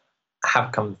clients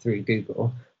have come through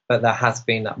Google. But there has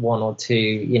been that 1 or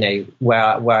 2, where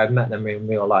I've met them in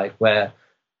real life, where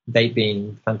they've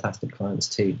been fantastic clients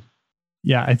too.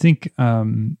 Yeah, I think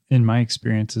in my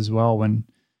experience as well,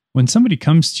 when somebody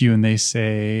comes to you and they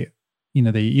say,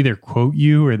 they either quote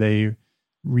you or they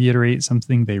reiterate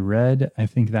something they read, I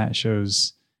think that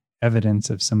shows evidence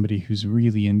of somebody who's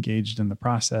really engaged in the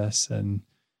process. And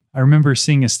I remember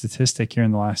seeing a statistic here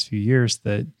in the last few years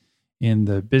that in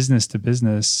the business to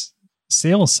business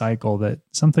sales cycle, that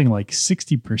something like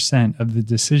 60% of the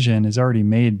decision is already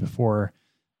made before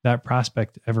that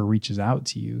prospect ever reaches out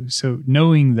to you. So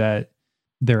knowing that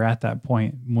they're at that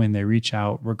point when they reach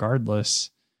out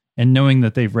regardless, and knowing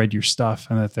that they've read your stuff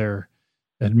and that they're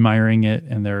admiring it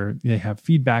and they have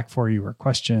feedback for you or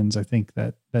questions, I think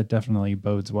that definitely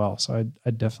bodes well. So I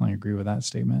definitely agree with that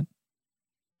statement.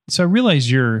 So I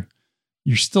realize you're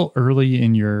still early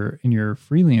in your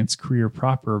freelance career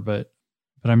proper, but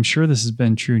I'm sure this has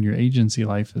been true in your agency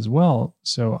life as well.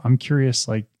 So I'm curious,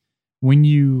 like when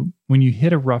you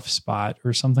hit a rough spot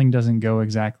or something doesn't go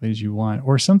exactly as you want,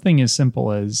 or something as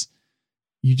simple as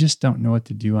you just don't know what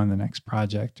to do on the next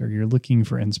project, or you're looking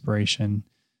for inspiration.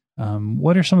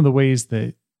 What are some of the ways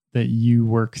that you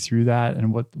work through that,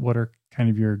 and what are kind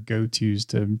of your go-tos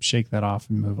to shake that off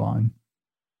and move on?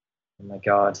 Oh my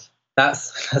God,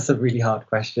 that's a really hard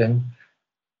question.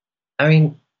 I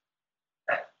mean,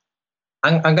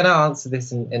 I'm going to answer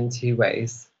this in 2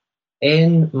 ways.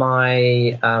 In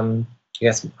my, I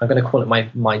guess I'm going to call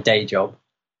it my day job,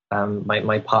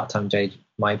 my part-time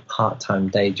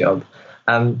day job.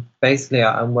 Basically,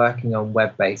 I'm working on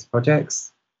web-based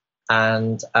projects,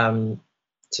 and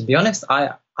to be honest,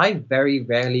 I very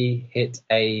rarely hit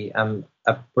a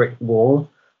brick wall,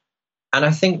 and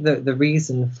I think that the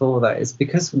reason for that is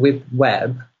because with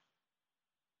web,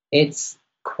 it's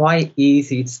quite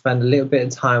easy to spend a little bit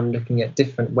of time looking at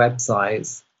different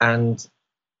websites and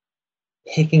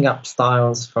picking up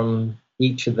styles from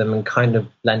each of them and kind of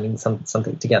blending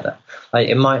something together. Like,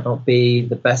 it might not be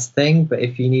the best thing, but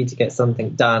if you need to get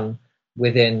something done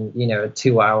within a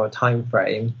 2-hour time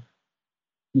frame,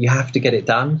 you have to get it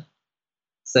done.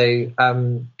 So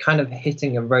kind of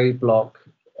hitting a roadblock,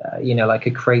 like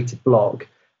a creative block,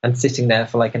 and sitting there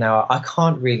for like an hour, I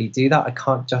can't really do that. I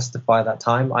can't justify that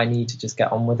time. I need to just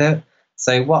get on with it.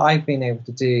 So what I've been able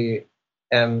to do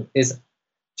is,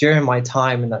 during my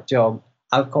time in that job,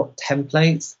 I've got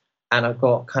templates and I've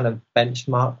got kind of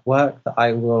benchmark work that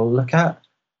I will look at.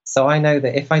 So I know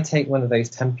that if I take one of those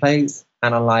templates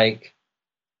and I like,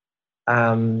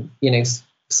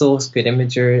 source good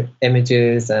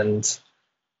images and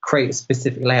create a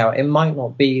specific layout, it might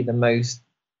not be the most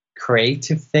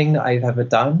creative thing that I've ever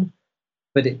done,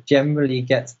 but it generally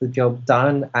gets the job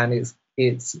done, and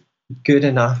it's good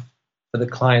enough for the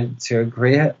client to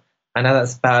agree it. I know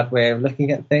that's a bad way of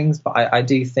looking at things, but I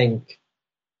do think,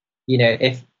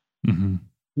 if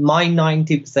my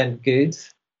 90% good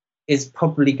is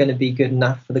probably going to be good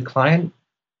enough for the client.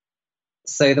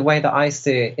 So the way that I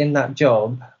see it in that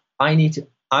job,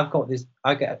 I've got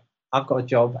a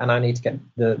job and I need to get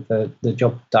the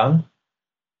job done.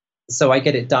 So I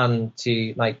get it done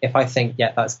to, like, if I think,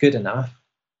 yeah, that's good enough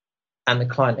and the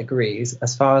client agrees,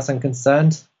 as far as I'm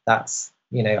concerned, that's,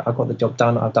 I've got the job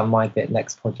done. I've done my bit,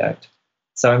 next project.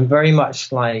 So I'm very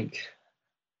much like,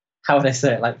 how would I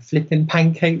say it? Like flipping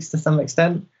pancakes to some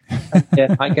extent.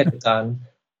 I get it done.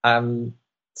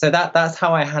 So that's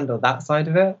how I handle that side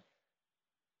of it.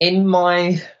 In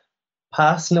my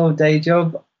personal day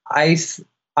job, I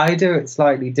do it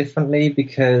slightly differently,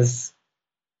 because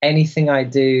anything I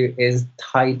do is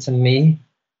tied to me,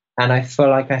 and I feel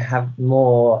like I have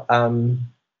more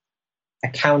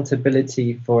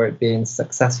accountability for it being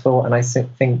successful. And I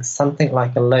think something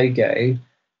like a logo,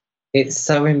 it's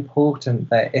so important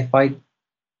that if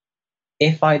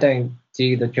I don't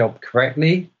do the job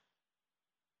correctly,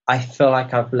 I feel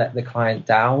like I've let the client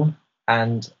down.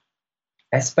 And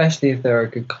especially if they're a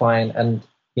good client and,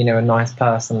 you know, a nice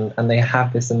person and they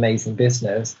have this amazing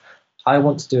business, I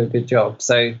want to do a good job.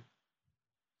 So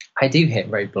I do hit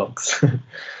roadblocks.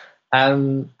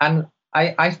 And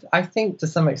I think to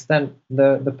some extent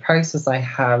the process I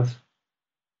have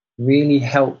really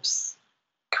helps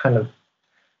kind of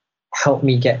help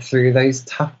me get through those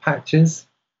tough patches.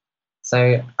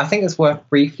 So I think it's worth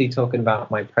briefly talking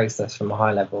about my process from a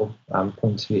high level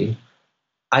point of view.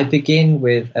 I begin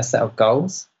with a set of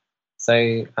goals.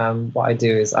 So what I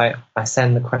do is I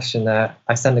send the questionnaire.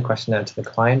 I send the questionnaire to the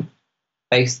client.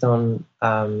 Based on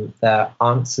their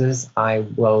answers, I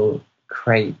will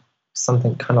create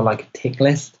something kind of like a tick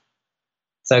list.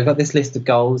 So I've got this list of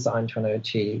goals that I'm trying to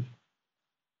achieve.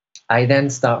 I then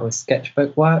start with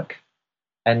sketchbook work.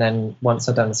 And then once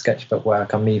I've done the sketchbook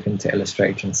work, I move into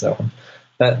Illustrator and so on.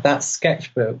 But that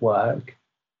sketchbook work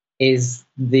is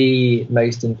the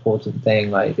most important thing.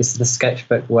 Like, this is the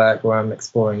sketchbook work where I'm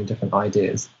exploring different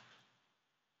ideas.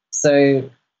 So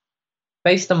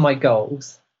based on my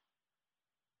goals,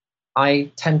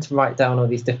 I tend to write down all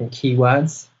these different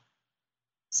keywords.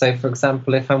 So for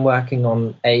example, if I'm working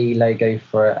on a logo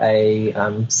for a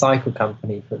cycle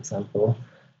company, for example,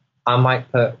 I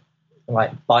might put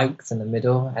like bikes in the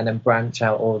middle and then branch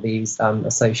out all these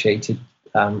associated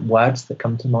words that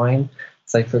come to mind.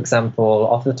 So for example,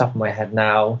 off the top of my head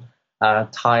now,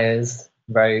 tires,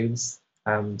 roads,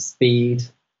 speed,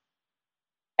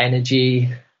 energy,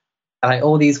 like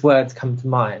all these words come to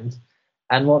mind.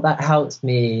 And what that helps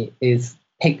me is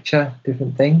picture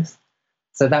different things.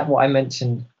 So that what I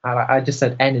mentioned, I just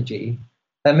said energy.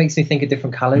 That makes me think of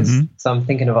different colors. Mm-hmm. So I'm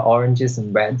thinking of oranges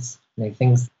and reds, you know,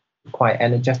 things quite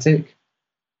energetic.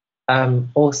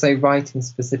 Also writing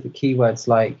specific keywords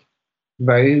like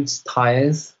roads,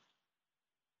 tires.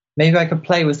 Maybe I could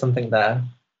play with something there.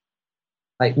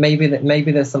 Like maybe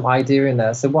there's some idea in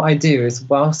there. So what I do is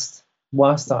whilst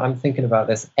I'm thinking about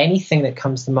this, anything that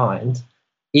comes to mind,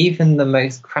 even the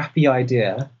most crappy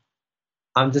idea,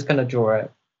 I'm just going to draw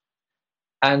it.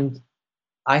 And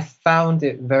I found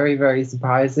it very, very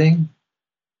surprising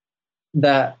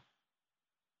that,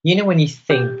 you know, when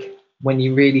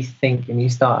you really think and you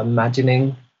start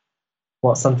imagining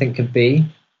what something could be,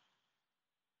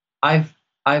 I've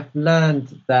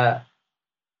learned that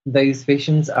those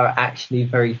visions are actually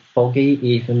very foggy,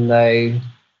 even though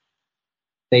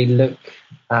they look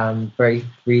very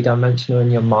three-dimensional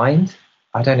in your mind.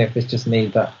 I don't know if it's just me,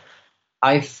 but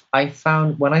I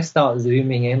found when I start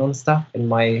zooming in on stuff in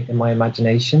my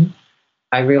imagination,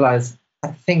 I realize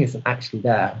that thing isn't actually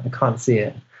there. I can't see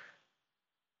it.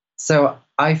 So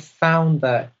I found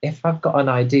that if I've got an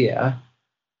idea,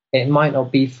 it might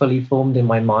not be fully formed in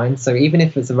my mind. So even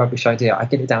if it's a rubbish idea, I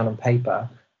get it down on paper.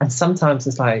 And sometimes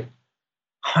it's like,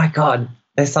 oh my God,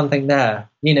 there's something there.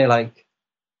 You know, like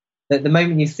the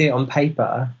moment you see it on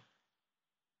paper,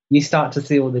 you start to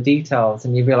see all the details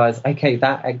and you realize, okay,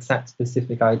 that exact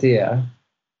specific idea,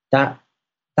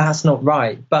 that's not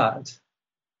right, but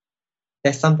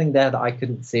there's something there that I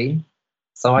couldn't see.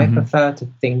 So I prefer to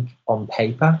think on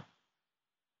paper.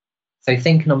 So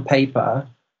thinking on paper,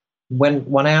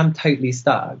 when I am totally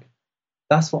stuck,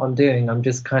 that's what I'm doing. I'm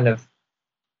just kind of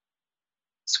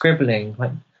scribbling.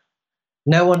 Like,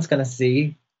 no one's going to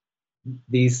see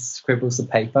these scribbles of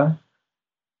paper.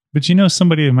 But you know,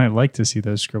 somebody who might like to see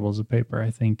those scribbles of paper, I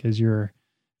think, as you're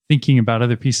thinking about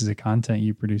other pieces of content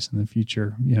you produce in the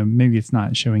future. You know, maybe it's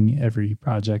not showing every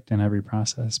project and every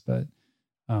process, but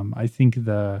I think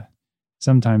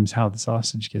sometimes how the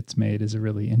sausage gets made is a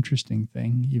really interesting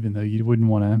thing, even though you wouldn't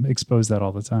want to expose that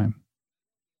all the time.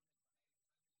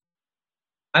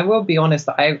 I will be honest,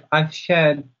 I've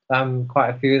shared quite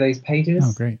a few of those pages.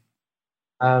 Oh, great.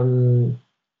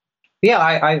 Yeah,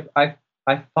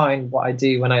 I find what I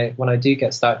do when I do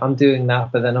get stuck, I'm doing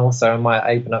that, but then also I might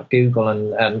open up Google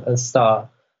and start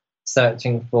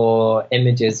searching for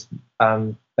images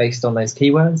based on those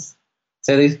keywords.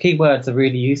 So those keywords are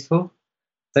really useful.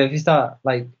 So if you start,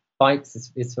 like, bikes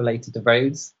is related to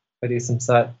roads, I do some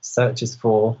searches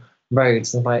for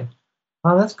roads and I'm like,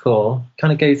 oh, that's cool.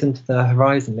 Kind of goes into the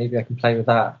horizon. Maybe I can play with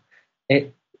that.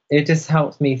 It just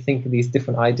helps me think of these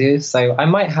different ideas. So I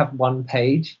might have one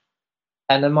page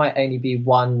and there might only be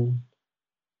one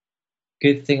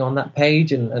good thing on that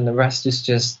page and the rest is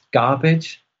just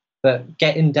garbage. But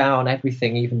getting down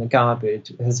everything, even the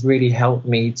garbage, has really helped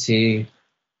me to,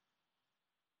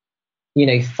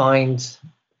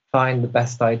 find the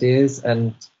best ideas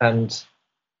and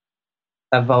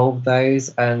evolve those.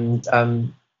 And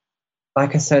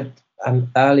like I said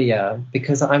earlier,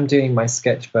 because I'm doing my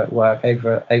sketchbook work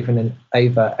over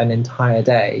an entire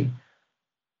day,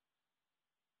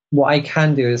 what I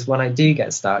can do is when I do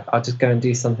get stuck, I'll just go and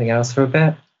do something else for a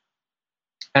bit.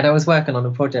 And I was working on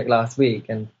a project last week,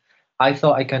 and I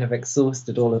thought I kind of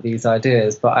exhausted all of these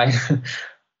ideas, but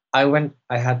I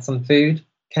had some food,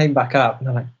 came back up, and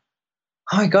I'm like,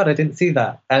 oh my God, I didn't see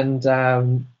that.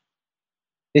 And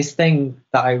this thing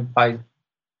that I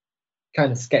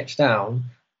kind of sketched down,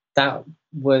 that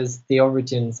was the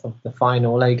origins of the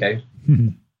final logo.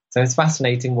 So it's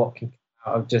fascinating what can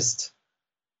come out of just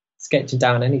sketching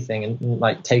down anything and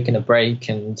like taking a break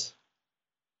and,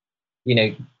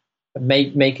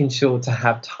 making sure to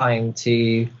have time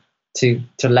to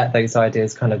let those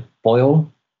ideas kind of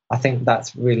boil. I think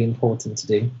that's really important to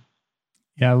do.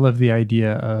 Yeah, I love the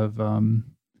idea of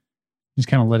just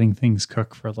kind of letting things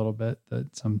cook for a little bit.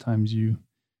 That sometimes you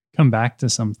come back to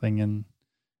something and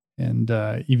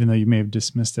even though you may have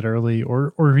dismissed it early,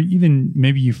 or even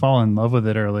maybe you fall in love with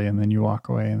it early and then you walk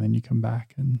away and then you come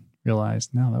back and realize,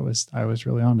 no, I was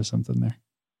really onto something there.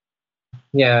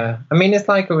 Yeah, I mean, it's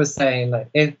like I was saying, like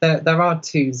there are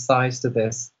two sides to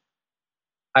this.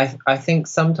 I think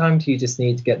sometimes you just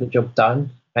need to get the job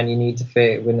done, and you need to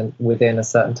fit within a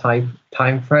certain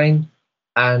time frame.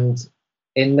 And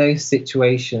in those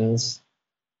situations,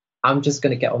 I'm just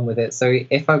going to get on with it. So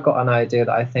if I've got an idea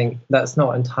that I think that's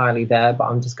not entirely there, but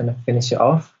I'm just going to finish it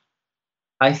off,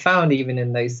 I found even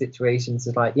in those situations,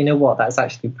 it's like, you know what, that's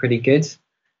actually pretty good.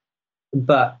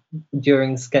 But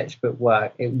during sketchbook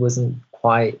work, it wasn't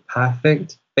quite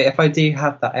perfect. But if I do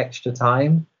have that extra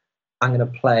time, I'm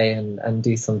going to play and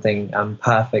do something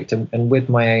perfect. And with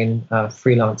my own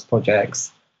freelance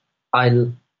projects, I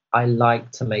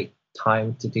like to make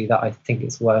time to do that. I think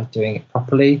it's worth doing it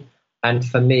properly. And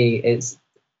for me,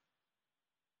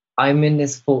 I'm in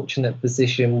this fortunate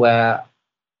position where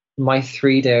my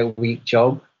 3-day-a-week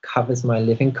job covers my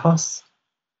living costs.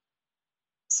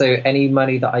 So any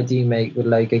money that I do make with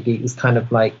Logo Geek is kind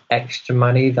of like extra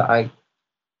money that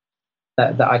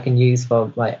I can use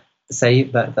for like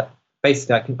save that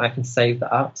basically I can save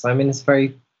that up. So I'm in this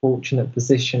very fortunate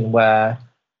position where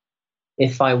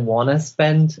if I want to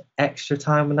spend extra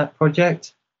time on that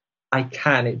project, I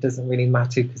can. It doesn't really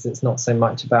matter because it's not so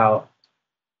much about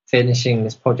finishing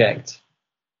this project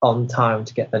on time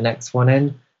to get the next one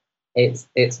in.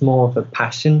 It's more of a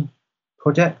passion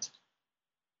project.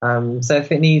 So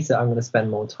if it needs it, I'm going to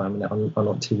spend more time on it. I'm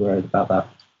not too worried about that.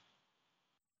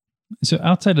 So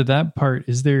outside of that part,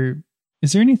 is there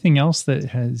anything else that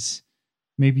has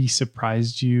maybe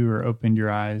surprised you or opened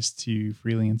your eyes to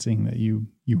freelancing that you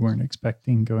weren't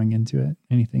expecting going into it?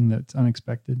 Anything that's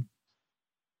unexpected?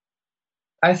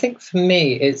 I think for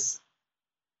me, it's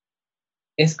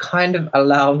kind of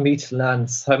allowed me to learn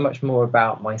so much more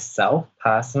about myself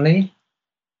personally.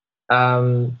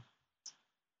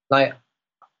 Like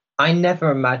I never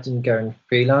imagined going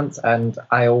freelance, and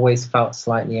I always felt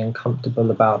slightly uncomfortable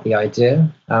about the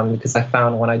idea because I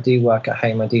found when I do work at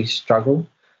home, I do struggle.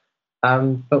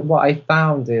 But what I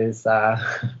found is I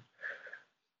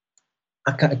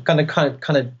kind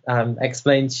of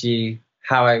explain to you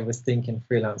how I was thinking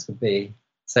freelance would be.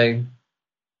 So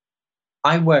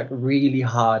I work really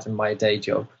hard in my day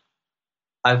job.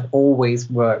 I've always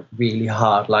worked really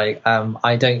hard. Like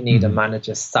I don't need a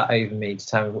manager sat over me to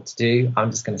tell me what to do.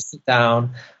 I'm just going to sit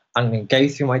down. I'm going to go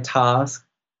through my task,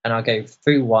 and I'll go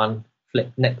through one,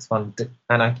 flip next one,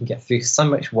 and I can get through so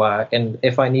much work. And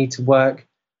if I need to work,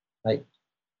 like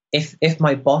if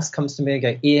my boss comes to me and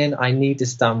go, Ian, I need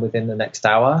this done within the next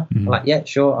hour, I'm like, yeah,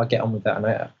 sure, I'll get on with it. And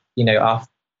I'll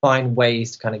find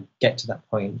ways to kind of get to that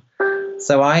point.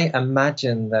 So I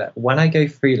imagine that when I go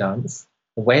freelance,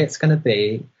 the way it's going to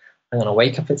be, I'm going to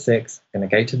wake up at 6, I'm going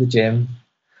to go to the gym,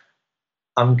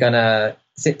 I'm going to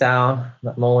sit down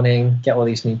that morning, get all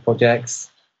these new projects.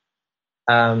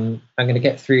 I'm going to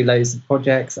get through loads of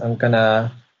projects. I'm going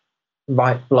to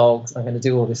write blogs. I'm going to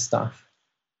do all this stuff.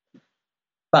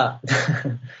 But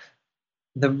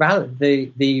the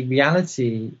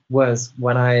reality was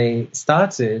when I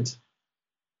started,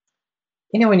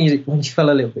 when you feel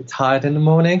a little bit tired in the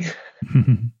morning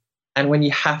and when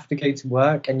you have to go to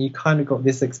work and you kind of got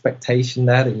this expectation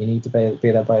there that you need to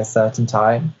be there by a certain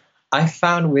time, I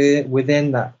found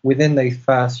within those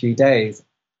first few days,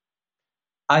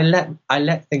 I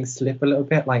let things slip a little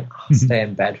bit. Like, I'll stay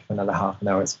in bed for another half an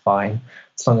hour. It's fine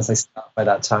as long as I start by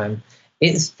that time.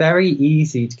 it's very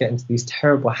easy to get into these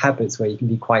terrible habits where you can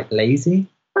be quite lazy.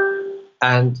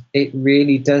 And it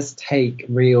really does take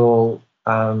real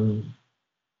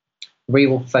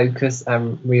focus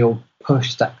and real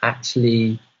push to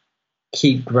actually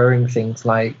keep growing things.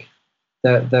 Like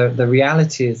the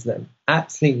reality is that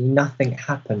absolutely nothing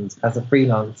happens as a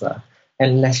freelancer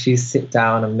unless you sit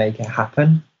down and make it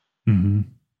happen. Mm-hmm.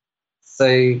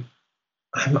 So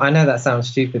I know that sounds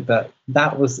stupid, but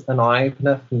that was an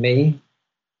eye-opener for me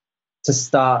to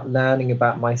start learning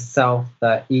about myself,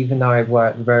 that even though I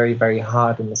worked very, very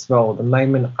hard in this role, the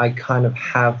moment I kind of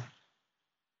have,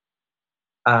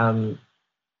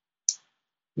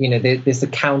 this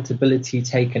accountability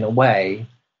taken away,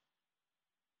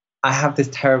 I have this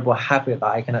terrible habit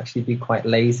that I can actually be quite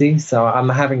lazy. So I'm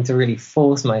having to really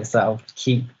force myself to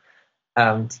keep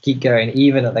going,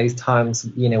 even at those times,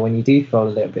 when you do feel a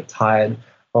little bit tired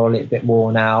or a little bit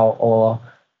worn out, or,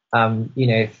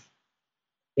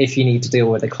 if you need to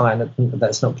deal with a client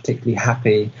that's not particularly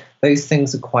happy, those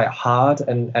things are quite hard.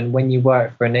 And when you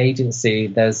work for an agency,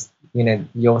 there's,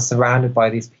 you're surrounded by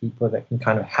these people that can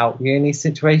kind of help you in these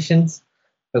situations.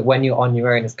 But when you're on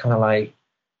your own, it's kind of like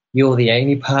you're the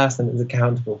only person that's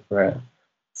accountable for it.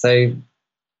 So,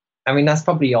 I mean, that's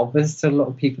probably obvious to a lot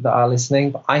of people that are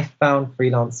listening, but I found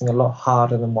freelancing a lot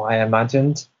harder than what I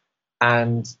imagined.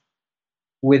 And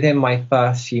within my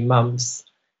first few months,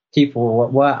 people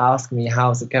were asking me,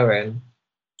 how's it going?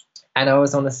 And I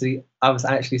was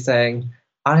actually saying,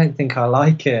 I don't think I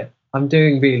like it. I'm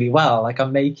doing really well. Like,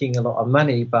 I'm making a lot of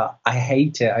money, but I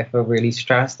hate it. I feel really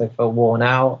stressed. I feel worn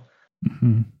out.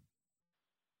 Mm-hmm.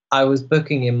 I was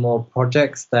booking in more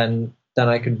projects than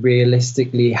I could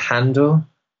realistically handle.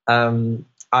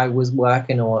 I was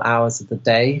working all hours of the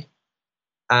day.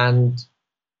 And,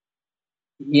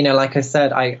 like I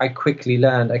said, I quickly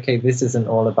learned, okay, this isn't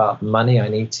all about the money. I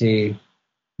need to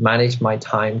manage my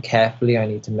time carefully. I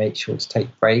need to make sure to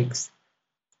take breaks.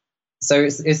 So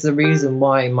it's the reason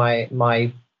why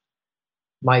my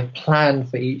plan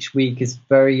for each week is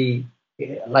very,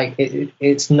 like,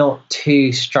 it's not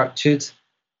too structured.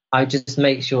 I just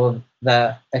make sure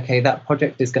that, okay, that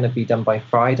project is going to be done by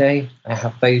Friday. I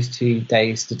have those 2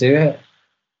 days to do it.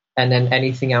 And then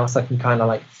anything else I can kind of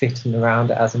like fit in around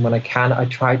it as and when I can. I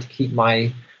try to keep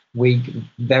my week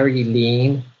very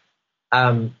lean.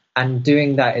 And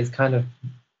doing that is kind of,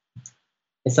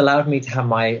 it's allowed me to have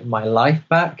my life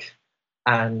back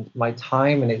and my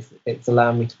time, and it's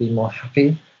allowed me to be more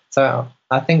happy. So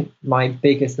I think my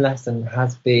biggest lesson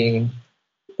has been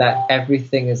that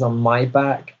everything is on my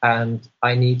back, and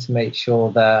I need to make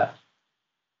sure that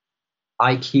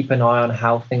I keep an eye on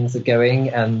how things are going,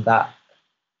 and that,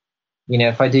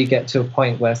 if I do get to a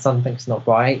point where something's not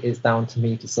right, it's down to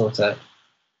me to sort it.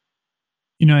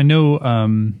 I know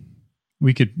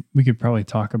we could probably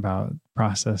talk about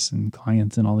process and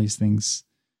clients and all these things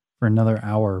for another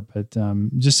hour, but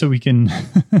just so we can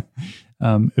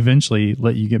eventually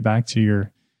let you get back to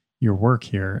your work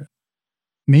here,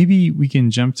 maybe we can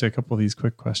jump to a couple of these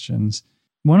quick questions.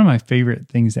 One of my favorite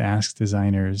things to ask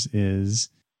designers is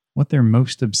what they're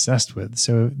most obsessed with.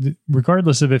 So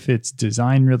regardless of if it's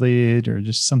design related or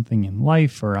just something in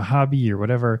life or a hobby or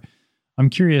whatever, I'm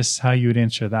curious how you would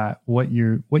answer that. What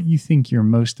you think you're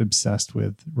most obsessed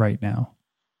with right now?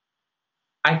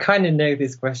 I kind of know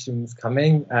this question was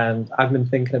coming, and I've been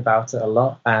thinking about it a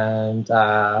lot. And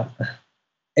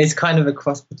it's kind of a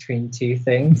cross between two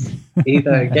things: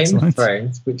 either Game of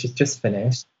Thrones, which is just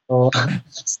finished, or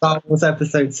Star Wars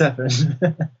Episode 7.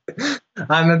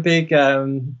 I'm a big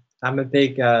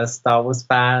Star Wars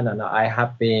fan, and I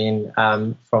have been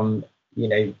from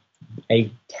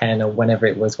 8, 10, or whenever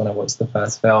it was when I watched the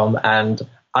first film, and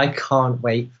I can't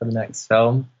wait for the next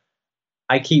film.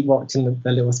 I keep watching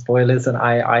the little spoilers, and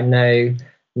I know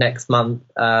next month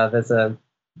there's a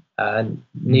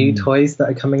new toys that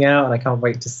are coming out, and I can't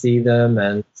wait to see them,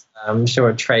 and I'm sure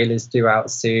a trailer's due out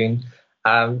soon.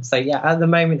 So yeah, at the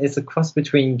moment it's a cross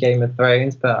between Game of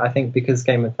Thrones, but I think because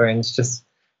Game of Thrones just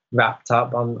wrapped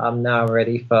up, I'm now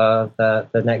ready for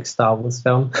the next Star Wars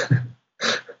film.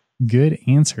 Good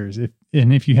answers.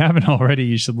 If you haven't already,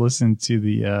 you should listen to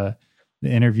the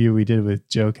interview we did with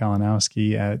Joe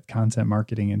Kalinowski at Content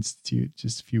Marketing Institute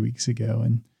just a few weeks ago.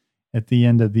 And at the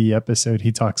end of the episode,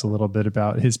 he talks a little bit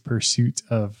about his pursuit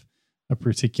of a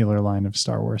particular line of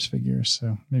Star Wars figures.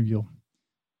 So maybe you'll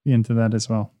be into that as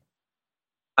well.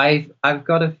 I've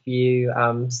got a few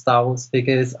Star Wars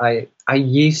figures. I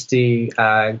used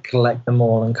to collect them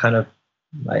all, and kind of,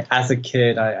 like, as a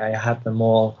kid, I had them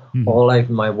all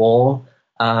over my wall.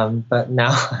 But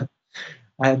now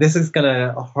this is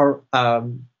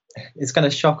it's gonna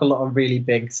shock a lot of really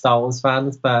big Star Wars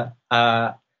fans. But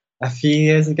a few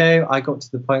years ago, I got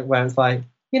to the point where I was like,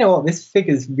 you know what, this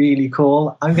figure's really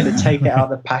cool. I'm going to take it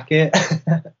out of the packet.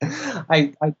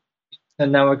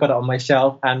 And now I've got it on my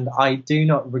shelf, and I do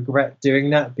not regret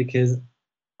doing that, because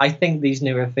I think these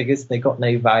newer figures, they got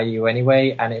no value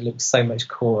anyway, and it looks so much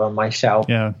cooler on my shelf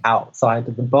outside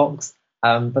of the box.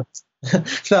 But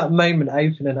that moment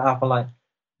opening it up, I'm like,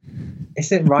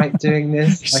 is it right doing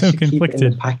this? You're so conflicted. Keep it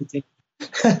in the packaging.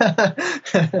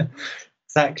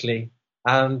 Exactly.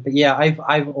 But yeah,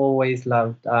 I've always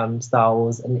loved Star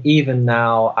Wars, and even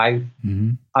now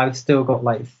I've still got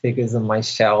like figures on my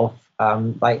shelf.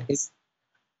 I've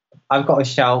got a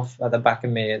shelf at the back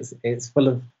of me. It's full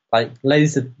of like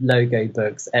loads of logo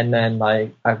books, and then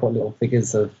like I've got little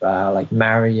figures of like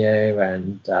Mario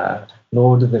and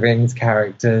Lord of the Rings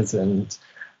characters, and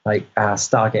like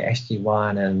Stargate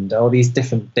SG-1, and all these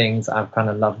different things I've kind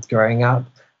of loved growing up.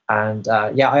 And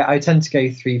I tend to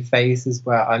go through phases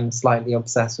where I'm slightly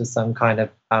obsessed with some kind of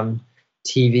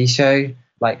TV show.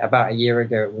 Like about a year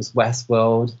ago, it was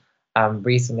Westworld.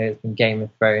 Recently, it's been Game of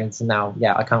Thrones. And now,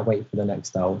 I can't wait for the next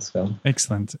Star Wars film.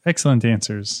 Excellent. Excellent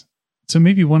answers. So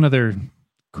maybe one other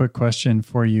quick question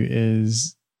for you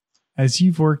is, as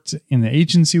you've worked in the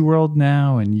agency world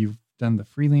now, and you've done the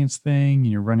freelance thing,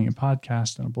 and you're running a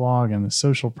podcast and a blog and the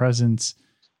social presence,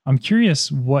 I'm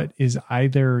curious, what is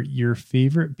either your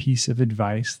favorite piece of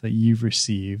advice that you've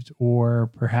received, or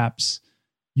perhaps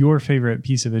your favorite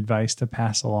piece of advice to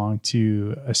pass along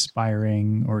to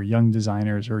aspiring or young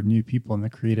designers or new people in the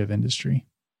creative industry?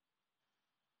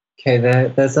 Okay,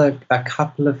 there's a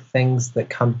couple of things that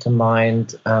come to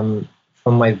mind from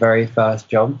my very first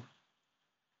job.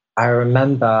 I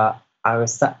remember I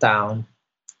was sat down,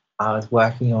 I was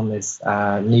working on this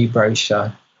new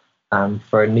brochure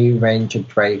for a new range of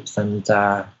drapes, and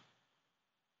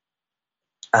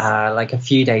like a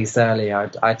few days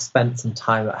earlier, I'd spent some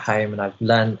time at home, and I've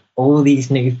learned all these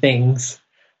new things,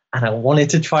 and I wanted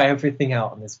to try everything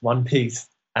out on this one piece.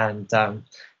 And so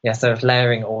I was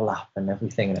layering it all up and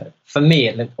everything. For me,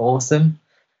 it looked awesome.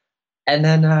 And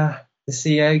then the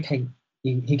CEO came.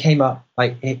 He came up,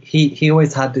 like he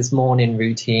always had this morning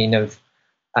routine of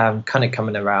kind of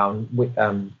coming around with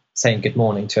saying good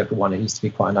morning to everyone. It used to be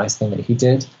quite a nice thing that he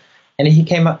did. And he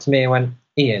came up to me and went,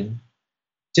 "Ian,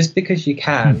 just because you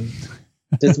can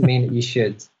doesn't mean that you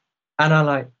should." And I'm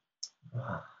like,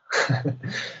 oh.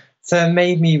 So it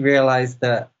made me realize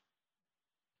that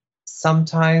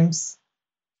sometimes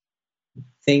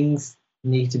things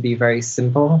need to be very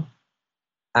simple,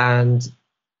 and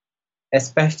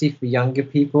especially for younger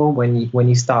people, when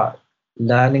you start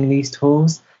learning these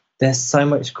tools, there's so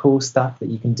much cool stuff that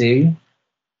you can do,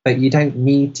 but you don't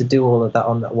need to do all of that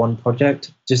on that one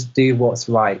project. Just do what's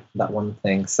right for that one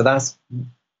thing. So that's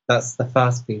the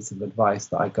first piece of advice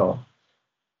that I got.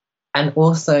 And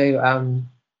also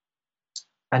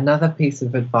another piece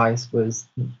of advice was,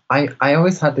 I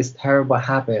always had this terrible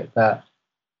habit that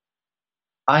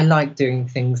I like doing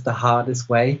things the hardest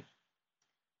way.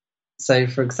 So,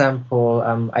 for example,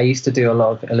 I used to do a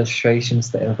lot of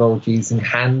illustrations that involved using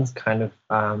hands, kind of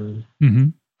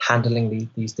handling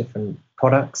these different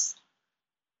products.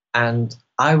 And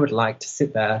I would like to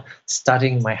sit there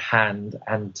studying my hand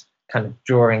and kind of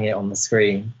drawing it on the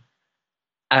screen.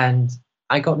 And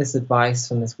I got this advice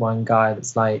from this one guy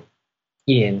that's like,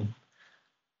 "Ian,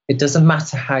 it doesn't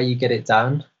matter how you get it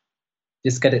done,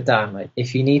 just get it done. Like,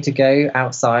 if you need to go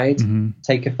outside,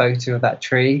 take a photo of that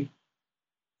tree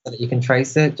so that you can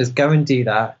trace it, just go and do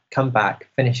that, come back,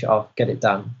 finish it off, get it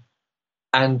done."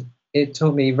 And it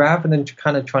taught me, rather than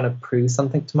kind of trying to prove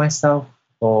something to myself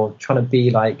or trying to be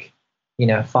like,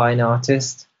 a fine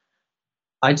artist,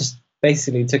 I just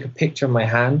basically took a picture of my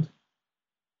hand,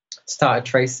 started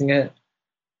tracing it.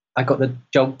 I got the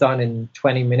job done in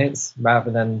 20 minutes rather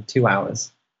than 2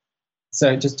 hours.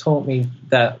 So it just taught me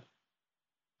that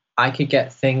I could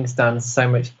get things done so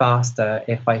much faster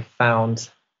if I found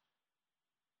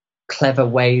clever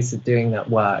ways of doing that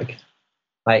work.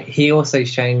 Like, he also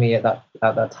showed me at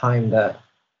that time that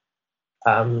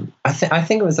I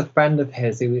think it was a friend of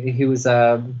his. He was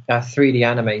a 3D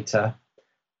animator,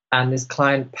 and this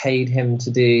client paid him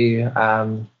to do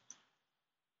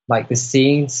like the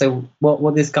scene. So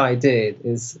what this guy did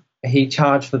is he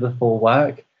charged for the full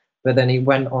work, but then he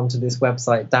went onto this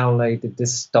website, downloaded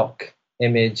this stock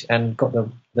image, and got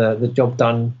the job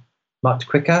done much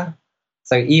quicker.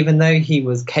 So even though he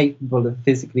was capable of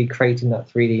physically creating that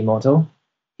 3D model,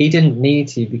 he didn't need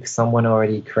to, because someone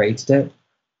already created it.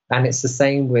 And it's the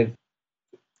same with,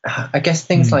 I guess,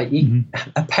 things like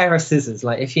a pair of scissors.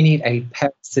 Like, if you need a pair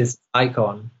of scissors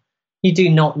icon, you do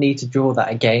not need to draw that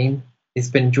again. It's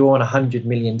been drawn 100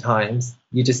 million times.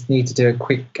 You just need to do a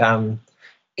quick Google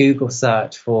Google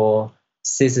search for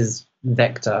scissors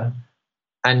vector,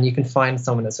 and you can find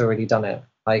someone that's already done it.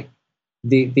 Like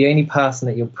the only person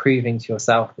that you're proving to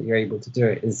yourself that you're able to do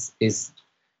it is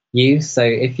you. So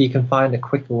if you can find a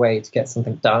quicker way to get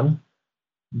something done,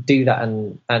 do that,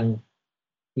 and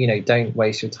don't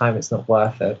waste your time. It's not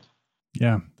worth it.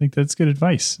 Yeah, I think that's good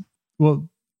advice. Well,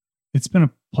 it's been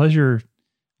a pleasure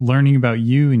learning about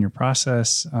you and your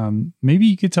process. Maybe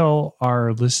you could tell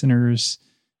our listeners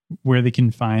where they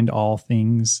can find all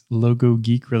things Logo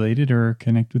Geek related or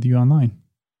connect with you online.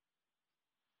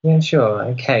 Yeah, sure.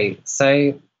 Okay.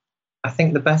 So I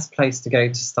think the best place to go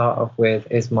to start off with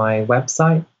is my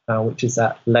website, which is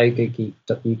at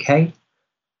logogeek.uk.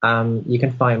 You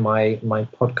can find my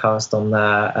podcast on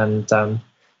there. And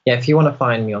if you want to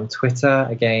find me on Twitter,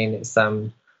 again, it's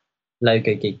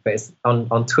Logo Geek, but it's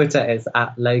on Twitter it's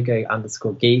at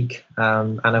logo_geek.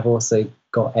 And I've also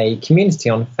got a community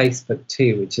on Facebook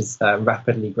too, which is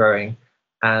rapidly growing,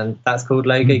 and that's called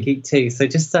Logo Geek too. So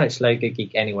just search Logo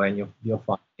Geek anywhere and you'll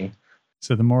find me.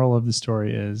 So the moral of the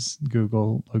story is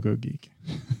Google Logo Geek.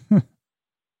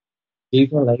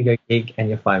 Google Logo Geek and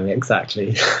you'll find me,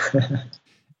 exactly.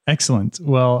 Excellent.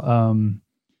 Well,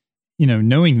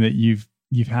 knowing that you've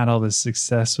had all this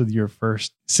success with your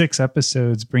first 6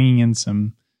 episodes, bringing in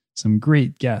some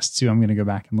great guests who I'm going to go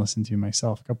back and listen to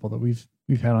myself, a couple that we've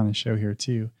had on the show here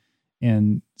too,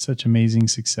 and such amazing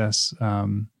success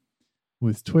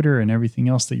with Twitter and everything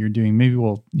else that you're doing. Maybe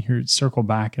we'll circle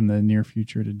back in the near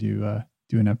future to do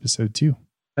an episode 2.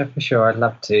 Oh, for sure. I'd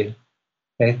love to.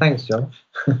 Okay. Thanks, Josh.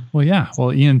 Well, yeah.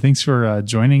 Well, Ian, thanks for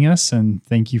joining us, and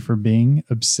thank you for being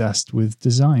obsessed with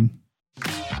design.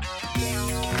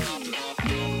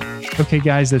 Okay,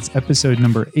 guys, that's episode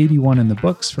number 81 in the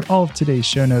books. For all of today's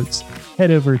show notes,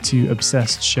 head over to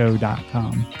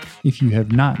obsessedshow.com. If you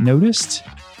have not noticed,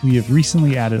 we have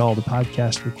recently added all the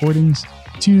podcast recordings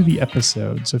to the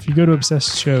episode. So if you go to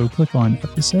Obsessed Show, click on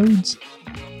episodes,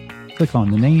 click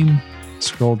on the name,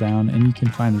 scroll down, and you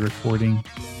can find the recording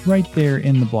right there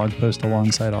in the blog post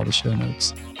alongside all the show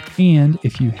notes. And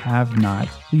if you have not,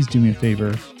 please do me a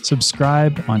favor,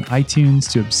 subscribe on iTunes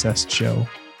to Obsessed Show.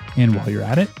 And while you're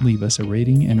at it, leave us a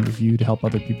rating and a review to help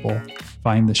other people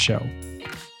find the show.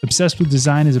 Obsessed with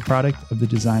Design is a product of the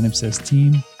Design Obsessed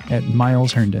team at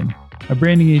Miles Herndon, a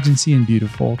branding agency in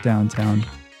beautiful downtown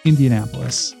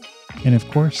Indianapolis. And of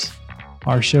course,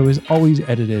 our show is always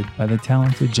edited by the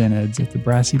talented Gen Eds at the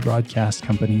Brassy Broadcast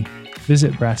Company.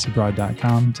 Visit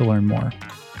brassybroad.com to learn more.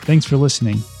 Thanks for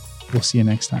listening. We'll see you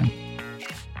next time.